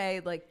kind of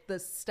say like the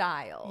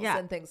styles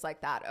and things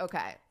like that.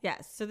 Okay.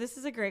 Yes. So this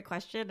is a great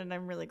question, and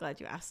I'm really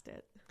glad you asked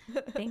it.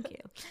 Thank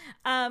you.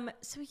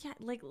 So yeah,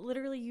 like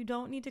literally you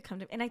don't need to come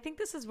to, and I think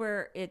this is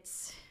where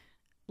it's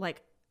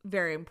like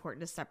very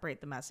important to separate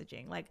the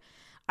messaging. Like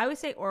I would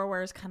say aura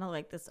wear is kind of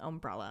like this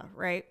umbrella,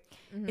 right?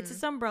 It's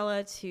this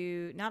umbrella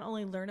to not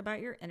only learn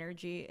about your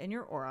energy and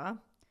your aura,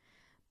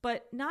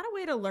 but not a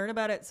way to learn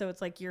about it so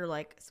it's like you're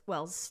like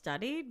well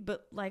studied,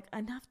 but like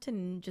enough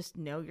to just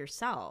know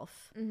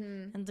yourself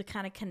and to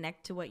kind of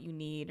connect to what you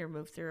need or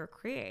move through or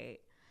create.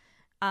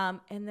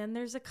 And then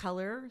there's a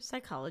color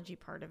psychology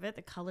part of it,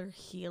 the color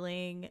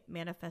healing,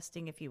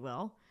 manifesting, if you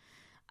will.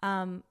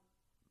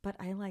 But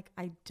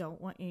I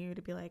don't want you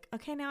to be like,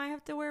 okay, now I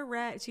have to wear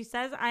red. She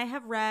says I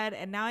have red,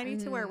 and now I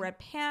need to wear red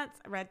pants,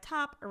 a red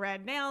top, a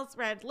red nails,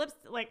 red lips.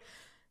 Like,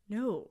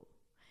 no.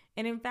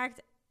 And in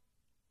fact,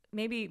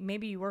 maybe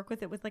you work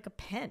with it with like a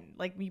pen.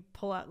 Like you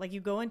pull out, like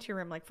you go into your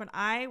room. Like when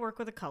I work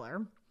with a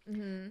color,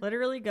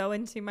 literally go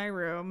into my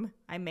room.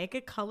 I make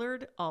a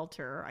colored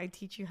altar. I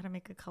teach you how to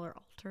make a color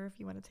altar if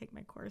you want to take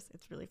my course.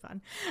 It's really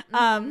fun.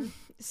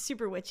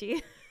 Super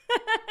witchy.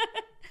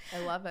 I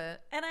love it.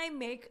 And I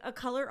make a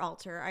color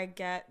altar. I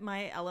get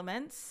my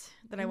elements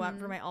that I want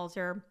for my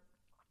altar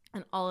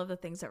and all of the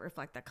things that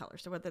reflect that color.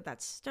 So whether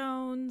that's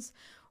stones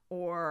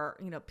or,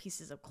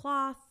 pieces of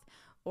cloth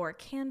or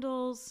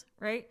candles,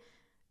 right?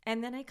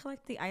 And then I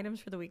collect the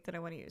items for the week that I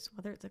want to use,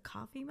 whether it's a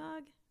coffee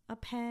mug, a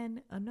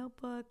pen, a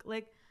notebook,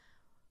 like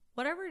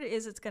whatever it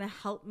is, it's going to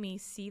help me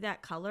see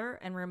that color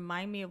and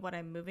remind me of what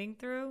I'm moving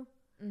through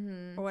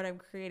or what I'm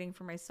creating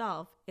for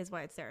myself is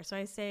why it's there. So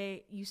I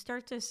say you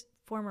start to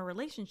form a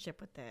relationship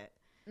with it,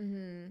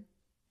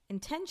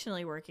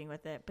 intentionally working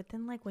with it. But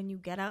then like when you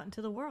get out into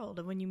the world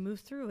and when you move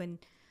through, and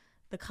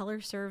the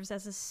color serves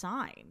as a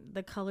sign,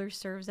 the color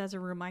serves as a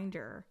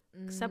reminder,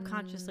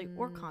 subconsciously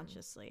or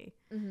consciously.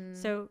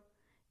 So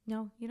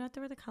no, you don't have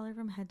to wear the color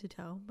from head to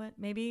toe, but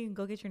maybe you can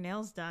go get your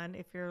nails done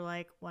if you're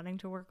like wanting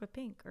to work with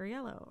pink or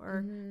yellow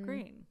or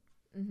green,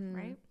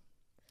 right?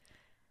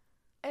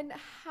 And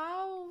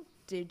how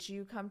did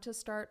you come to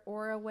start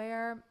Aura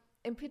Wear?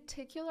 In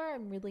particular,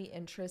 I'm really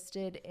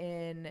interested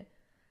in,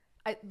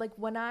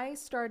 when I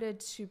started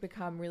to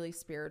become really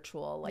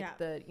spiritual,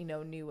 the,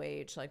 new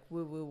age, like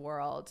woo-woo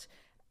world,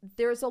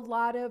 there's a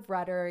lot of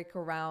rhetoric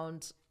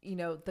around,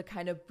 the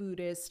kind of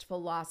Buddhist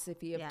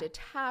philosophy of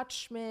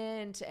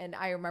detachment. And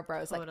I remember I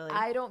was like,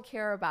 I don't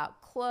care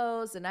about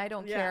clothes, and I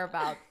don't care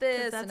about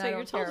this, and I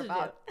don't care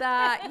about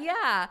that.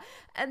 Yeah.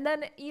 And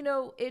then,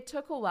 it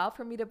took a while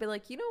for me to be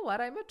like, you know what?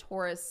 I'm a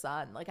Taurus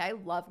sun. Like, I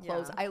love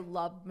clothes. I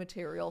love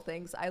material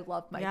things. I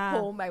love my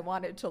home. I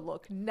want it to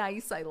look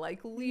nice. I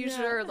like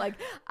leisure. Like,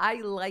 I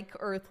like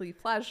earthly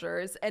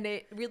pleasures. And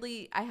it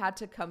really, I had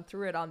to come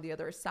through it on the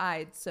other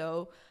side.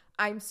 So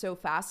I'm so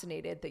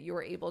fascinated that you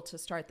were able to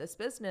start this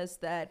business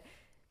that,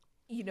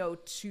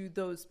 to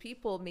those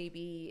people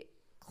maybe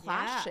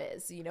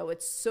clashes.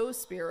 It's so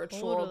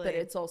spiritual, but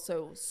it's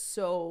also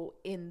so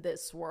in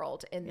this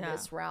world, in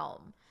this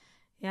realm.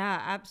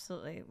 Yeah,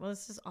 absolutely. Well,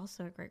 this is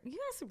also a great. You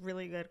ask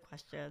really good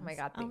questions. Oh my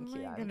God, thank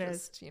you. I'm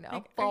Goodness. just, you know,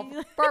 Like,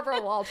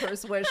 Barbara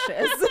Walters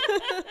wishes.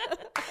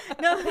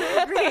 No,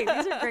 they're great.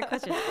 These are great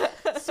questions.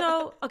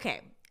 So,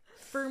 okay.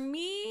 For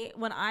me,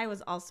 when I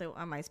was also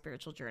on my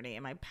spiritual journey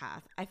and my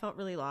path, I felt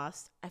really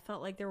lost. I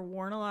felt like there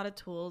weren't a lot of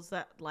tools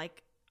that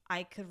like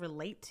I could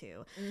relate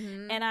to.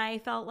 Mm-hmm. And I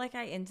felt like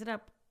I ended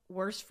up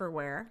worse for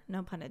wear,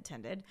 no pun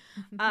intended,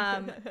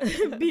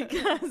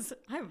 because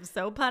I'm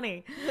so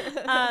punny.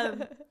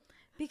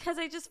 Because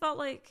I just felt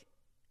like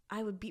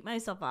I would beat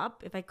myself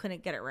up if I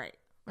couldn't get it right.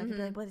 Like, I'd be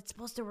like, well, it's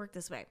supposed to work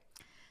this way.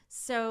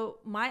 So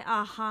my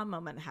aha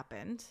moment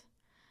happened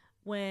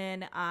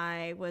when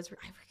I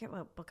forget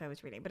what book I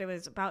was reading, but it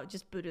was about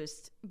just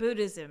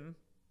Buddhism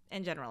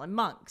in general and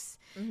monks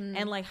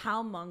and like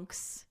how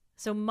monks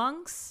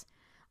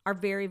are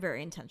very,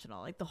 very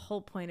intentional. Like the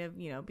whole point of,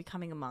 you know,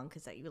 becoming a monk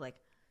is that you like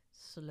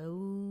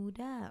slow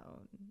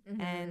down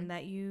and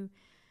that you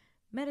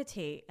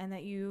meditate and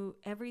that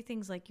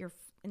everything's like you're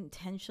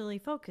intentionally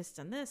focused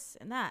on this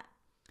and that.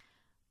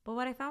 But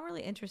what I found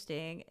really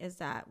interesting is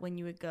that when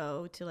you would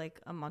go to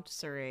like a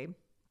Montessori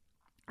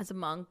as a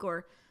monk,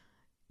 or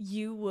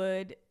you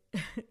would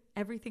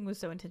everything was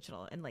so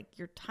intentional and like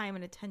your time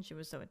and attention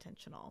was so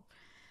intentional.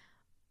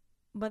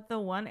 But the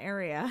one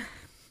area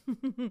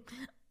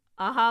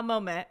aha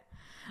moment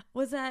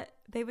was that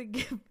they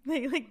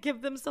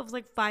give themselves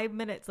like 5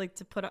 minutes like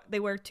to put on,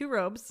 they wear 2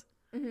 robes,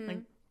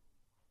 like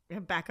you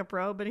have backup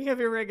robe and you have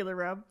your regular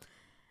robe,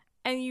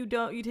 and you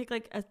take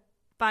like a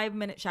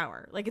 5-minute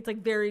shower. Like it's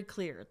like very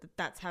clear that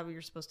that's how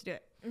you're supposed to do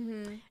it.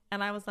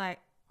 And I was like,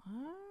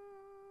 oh,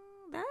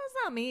 that's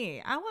not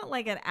me. I want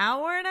like an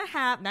hour and a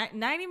half,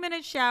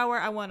 90-minute shower.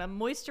 I want to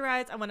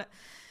moisturize.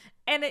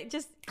 And it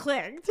just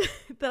clicked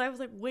that I was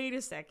like, wait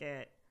a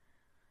second.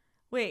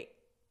 Wait,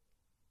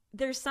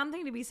 there's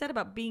something to be said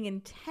about being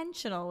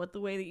intentional with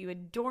the way that you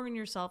adorn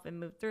yourself and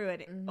move through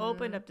it. It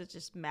opened up this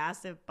just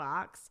massive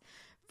box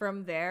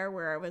from there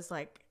where I was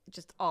like,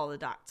 just all the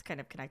dots kind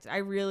of connected. I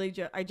really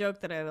I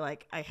joked that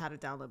I had a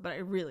download, but I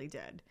really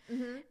did.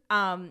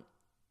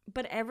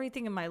 But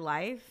everything in my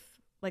life,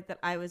 like that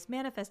I was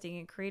manifesting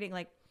and creating,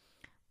 like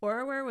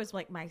Aura was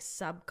like my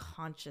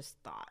subconscious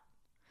thought.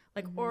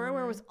 Like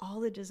Aura was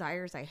all the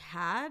desires I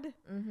had,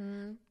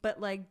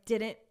 but like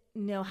didn't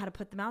know how to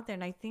put them out there.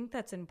 And I think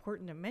that's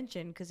important to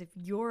mention, because if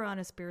you're on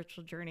a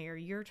spiritual journey or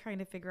you're trying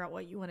to figure out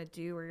what you want to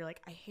do, or you're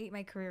like, I hate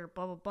my career,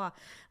 blah, blah, blah.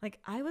 Like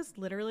I was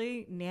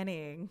literally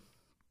nannying,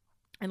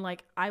 and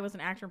like I was an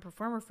actor and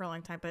performer for a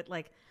long time, but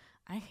like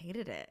I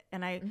hated it.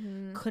 And I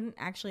couldn't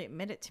actually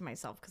admit it to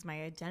myself because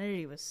my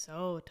identity was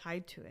so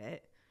tied to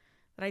it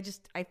that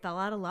I fell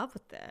out of love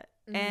with it.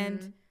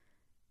 And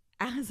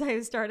as I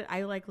started,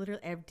 I like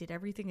literally I did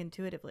everything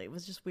intuitively. It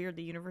was just weird.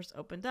 The universe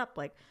opened up.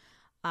 Like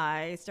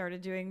I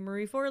started doing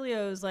Marie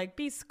Forleo's like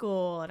B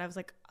School, and I was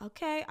like,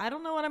 okay, I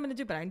don't know what I'm going to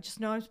do, but I just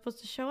know I'm supposed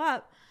to show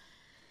up.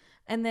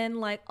 And then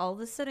like all of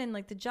a sudden,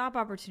 like the job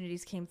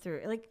opportunities came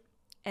through, like,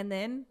 and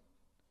then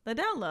the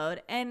download.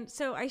 And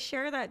so I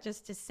share that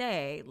just to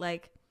say,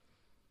 like,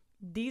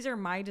 these are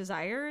my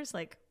desires,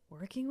 like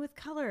working with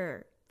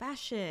color,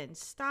 fashion,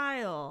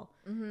 style,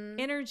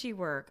 energy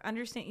work,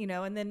 understand, you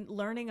know, and then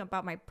learning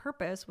about my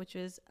purpose, which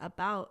is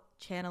about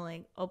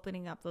channeling,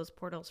 opening up those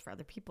portals for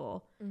other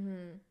people.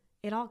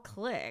 It all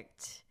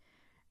clicked.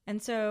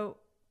 And so,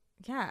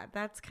 yeah,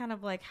 that's kind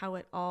of like how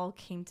it all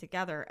came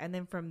together. And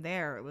then from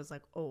there, it was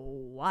like a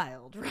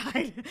wild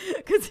ride,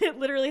 because it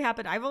literally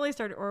happened. I've only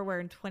started Aura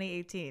in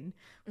 2018,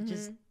 which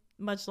is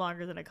much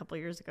longer than a couple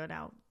of years ago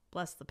now.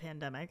 Bless the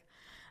pandemic.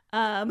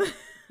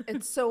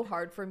 It's so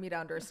hard for me to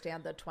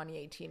understand that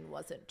 2018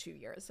 wasn't 2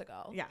 years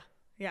ago.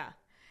 Yeah.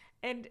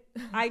 And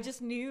I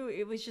just knew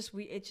it was just,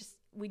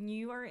 when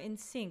you are in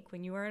sync,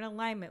 when you are in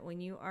alignment, when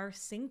you are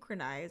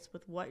synchronized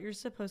with what you're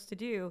supposed to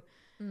do,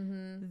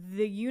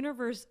 the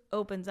universe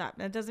opens up.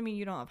 Now, it doesn't mean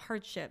you don't have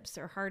hardships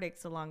or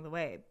heartaches along the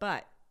way,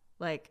 but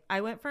like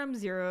I went from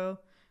 0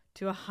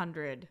 to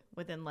 100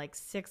 within like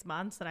 6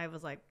 months, and I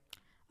was like,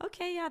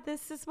 okay, yeah,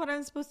 this is what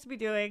I'm supposed to be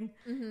doing.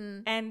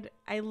 And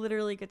I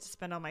literally get to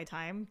spend all my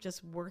time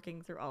just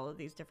working through all of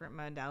these different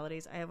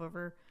modalities. I have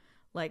over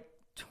like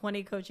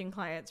 20 coaching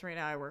clients right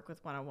now. I work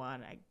with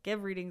one-on-one. I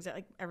give readings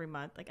like every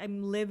month. Like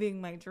I'm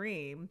living my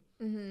dream,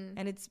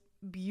 and it's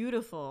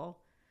beautiful.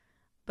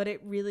 But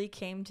it really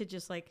came to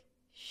just like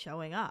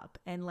showing up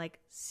and like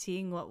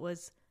seeing what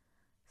was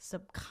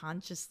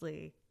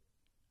subconsciously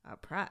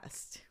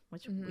oppressed,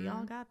 which we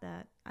all got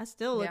that. I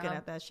still looking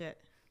at that shit.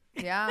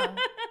 Yeah.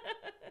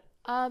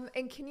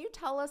 And can you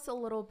tell us a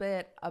little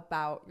bit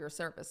about your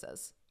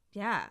services?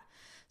 Yeah.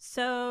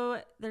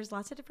 So there's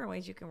lots of different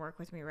ways you can work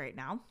with me right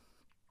now.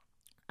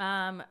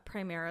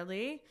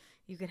 Primarily,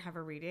 you can have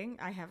a reading.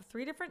 I have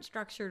 3 different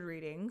structured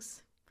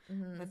readings,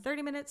 a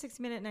 30-minute,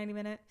 60-minute,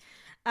 90-minute.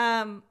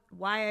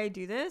 Why I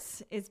do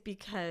this is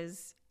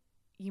because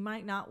you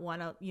might not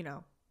want to,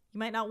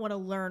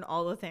 learn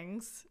all the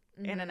things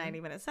in a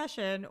 90-minute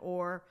session,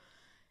 or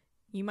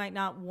you might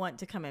not want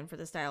to come in for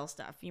the style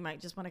stuff. You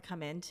might just want to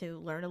come in to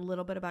learn a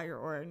little bit about your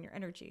aura and your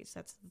energies.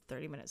 That's the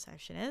 30-minute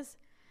session is.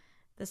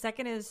 The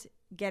second is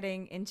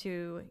getting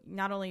into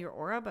not only your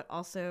aura, but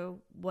also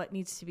what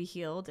needs to be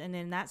healed. And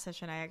in that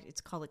session,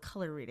 it's called a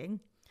color reading.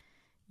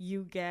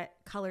 You get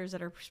colors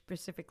that are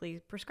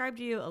specifically prescribed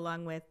to you,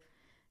 along with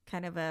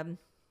kind of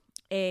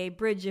a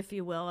bridge, if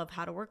you will, of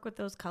how to work with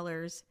those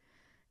colors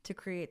to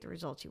create the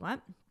results you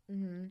want.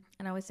 Mm-hmm.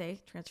 And I always say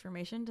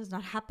transformation does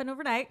not happen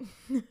overnight.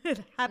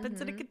 It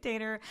happens in a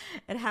container.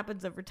 It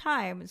happens over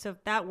time. So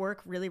if that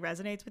work really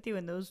resonates with you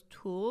and those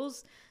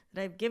tools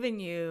that I've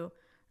given you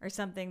are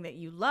something that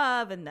you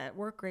love and that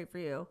work great for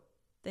you,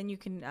 then you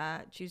can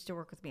choose to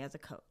work with me as a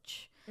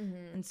coach.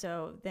 Mm-hmm. And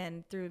so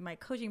then through my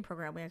coaching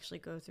program, we actually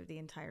go through the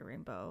entire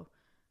rainbow,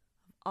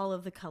 all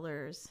of the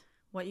colors,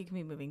 what you can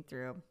be moving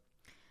through.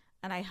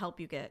 And I help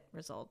you get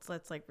results.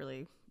 That's like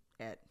really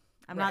it.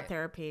 I'm not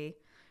therapy.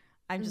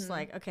 I'm just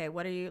like, okay,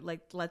 what are you like?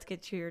 Let's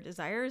get to your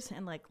desires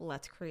and like,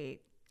 let's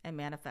create and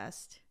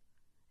manifest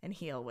and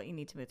heal what you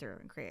need to move through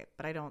and create.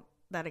 But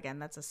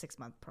that's a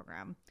 6-month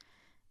program.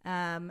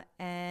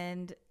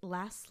 And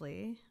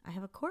lastly, I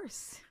have a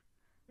course.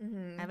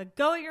 Mm-hmm. I have a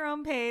go at your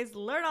own pace,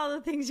 learn all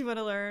the things you want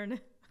to learn.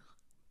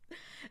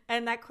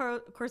 And that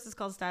course is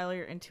called Style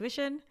Your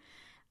Intuition.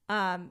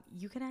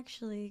 You can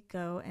actually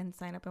go and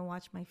sign up and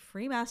watch my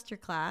free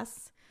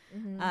masterclass.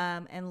 Mm-hmm.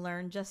 And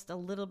learn just a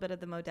little bit of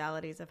the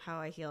modalities of how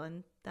I heal.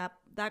 And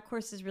that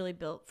course is really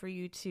built for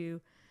you to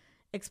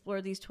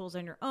explore these tools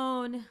on your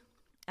own.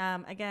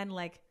 Again,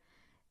 like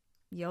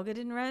yoga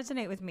didn't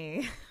resonate with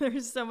me.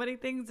 There's so many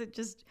things that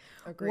just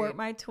weren't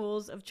my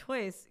tools of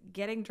choice.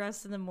 Getting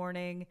dressed in the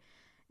morning,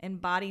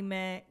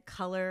 embodiment,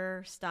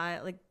 color,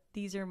 style, like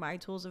these are my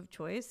tools of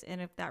choice. And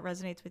if that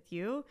resonates with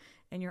you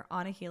and you're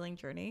on a healing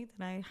journey,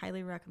 then I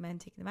highly recommend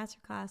taking the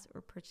masterclass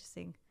or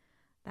purchasing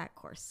that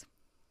course.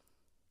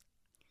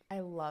 I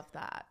love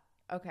that.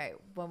 Okay,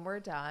 when we're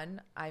done,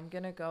 I'm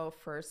going to go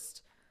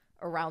first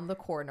around the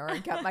corner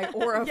and get my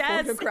aura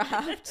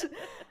photographed.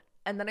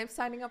 And then I'm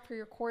signing up for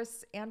your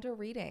course and a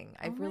reading.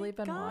 I've really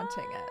been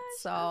wanting it.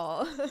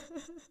 So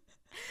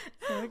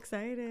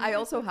excited. I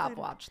also have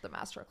watched the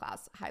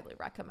masterclass. Highly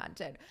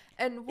recommended.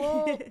 And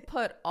we'll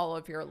put all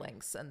of your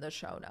links in the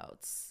show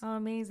notes. Oh,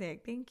 amazing.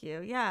 Thank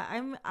you. Yeah,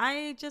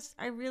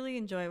 I really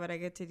enjoy what I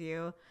get to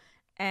do.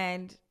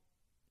 And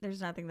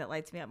there's nothing that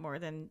lights me up more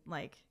than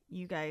like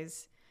you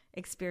guys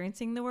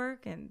experiencing the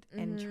work and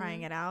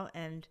trying it out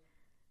and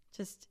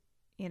just,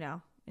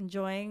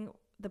 enjoying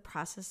the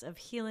process of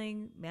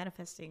healing,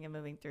 manifesting and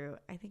moving through.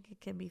 I think it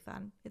can be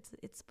fun.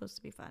 It's supposed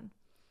to be fun.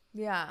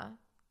 Yeah.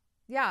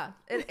 Yeah.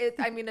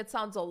 It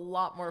sounds a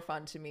lot more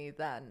fun to me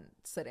than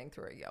sitting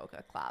through a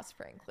yoga class,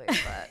 frankly,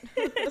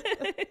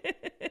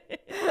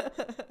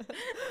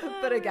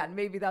 but again,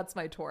 maybe that's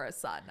my Taurus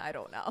sun. I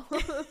don't know.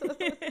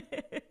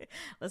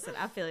 Listen,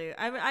 I feel you.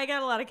 I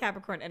got a lot of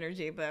Capricorn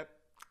energy, but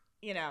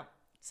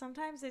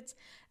sometimes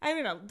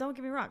don't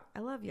get me wrong. I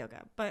love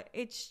yoga, but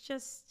it's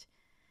just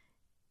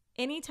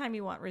anytime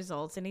you want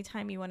results,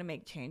 anytime you want to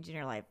make change in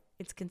your life,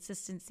 it's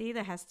consistency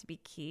that has to be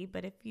key.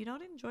 But if you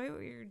don't enjoy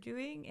what you're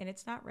doing and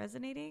it's not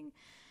resonating,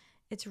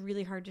 it's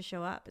really hard to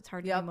show up. It's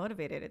hard to be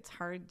motivated. It's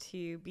hard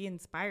to be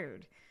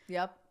inspired.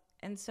 Yep.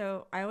 And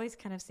so I always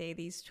kind of say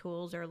these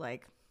tools are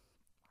like,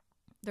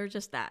 they're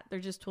just that. They're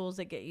just tools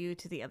that get you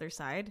to the other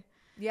side.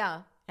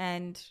 Yeah.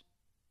 And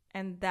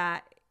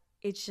that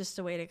it's just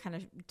a way to kind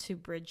of to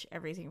bridge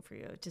everything for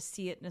you, to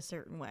see it in a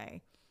certain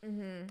way.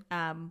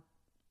 Mm-hmm.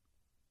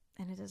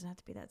 And it doesn't have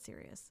to be that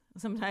serious.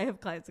 Sometimes I have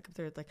clients that come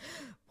through, it's like,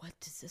 what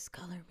does this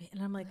color mean?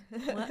 And I'm like,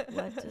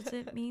 what does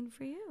it mean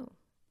for you?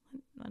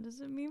 What does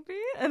it mean for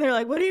you? And they're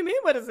like, what do you mean?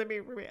 What does it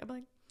mean for me? I'm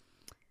like,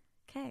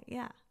 okay,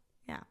 yeah.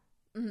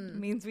 Mm-hmm. It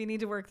means we need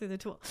to work through the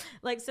tool.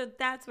 Like, so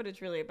that's what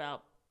it's really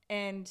about.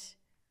 And,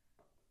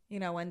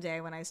 one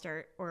day when I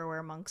start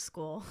we're monk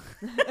school,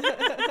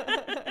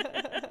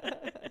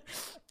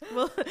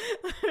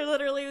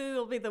 literally we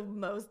will be the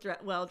most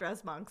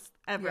well-dressed monks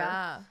ever.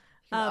 Yeah.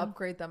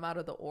 Upgrade them out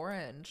of the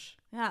orange.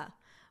 Yeah.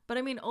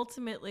 But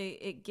ultimately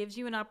it gives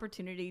you an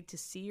opportunity to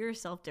see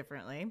yourself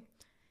differently.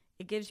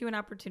 It gives you an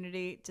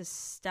opportunity to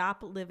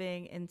stop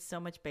living in so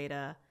much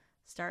beta,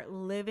 start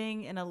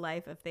living in a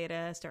life of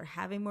theta, start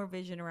having more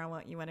vision around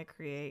what you want to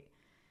create.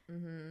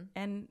 Mm-hmm.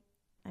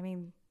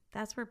 And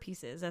that's where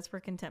peace is. That's where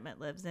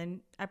contentment lives.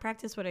 And I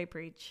practice what I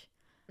preach.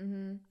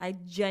 Mm-hmm. I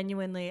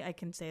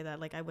can say that,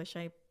 like, I wish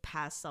I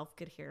past self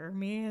could hear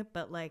me,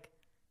 but like,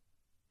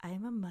 I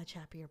am a much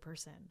happier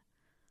person.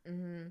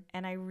 Mm-hmm.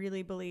 And I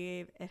really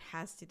believe it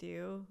has to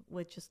do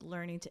with just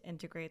learning to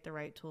integrate the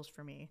right tools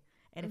for me.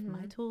 And if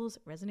my tools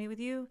resonate with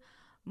you,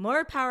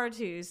 more power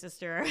to you,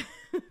 sister.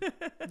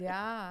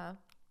 Yeah.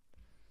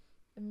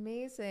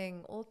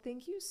 Amazing. Well,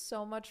 thank you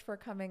so much for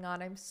coming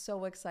on. I'm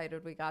so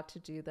excited we got to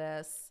do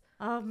this.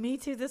 Oh, me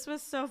too. This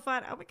was so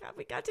fun. Oh my God,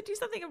 we got to do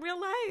something in real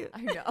life.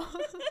 I know.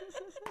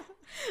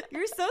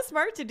 You're so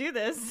smart to do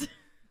this.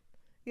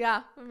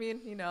 Yeah,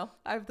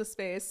 I have the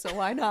space, so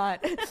why not?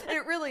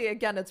 It really,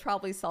 again, it's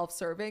probably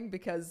self-serving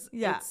because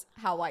it's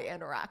how I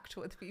interact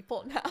with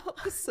people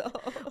now. So,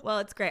 well,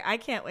 it's great. I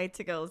can't wait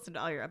to go listen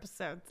to all your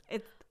episodes.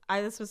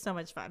 This was so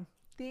much fun.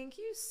 Thank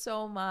you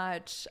so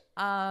much.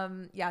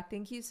 Yeah,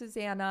 thank you,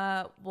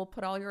 Susanna. We'll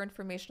put all your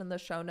information in the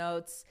show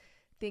notes.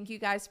 Thank you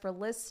guys for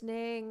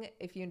listening.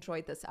 If you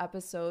enjoyed this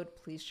episode,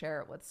 please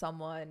share it with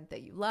someone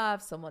that you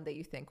love, someone that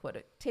you think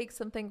would take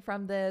something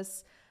from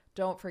this.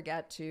 Don't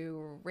forget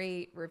to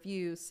rate,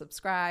 review,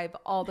 subscribe,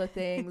 all the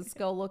things.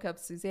 Go look up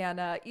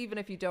Susanna. Even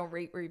if you don't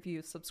rate,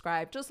 review,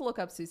 subscribe, just look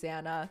up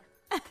Susanna.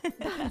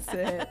 That's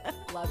it.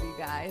 Love you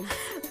guys.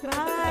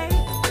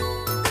 Bye.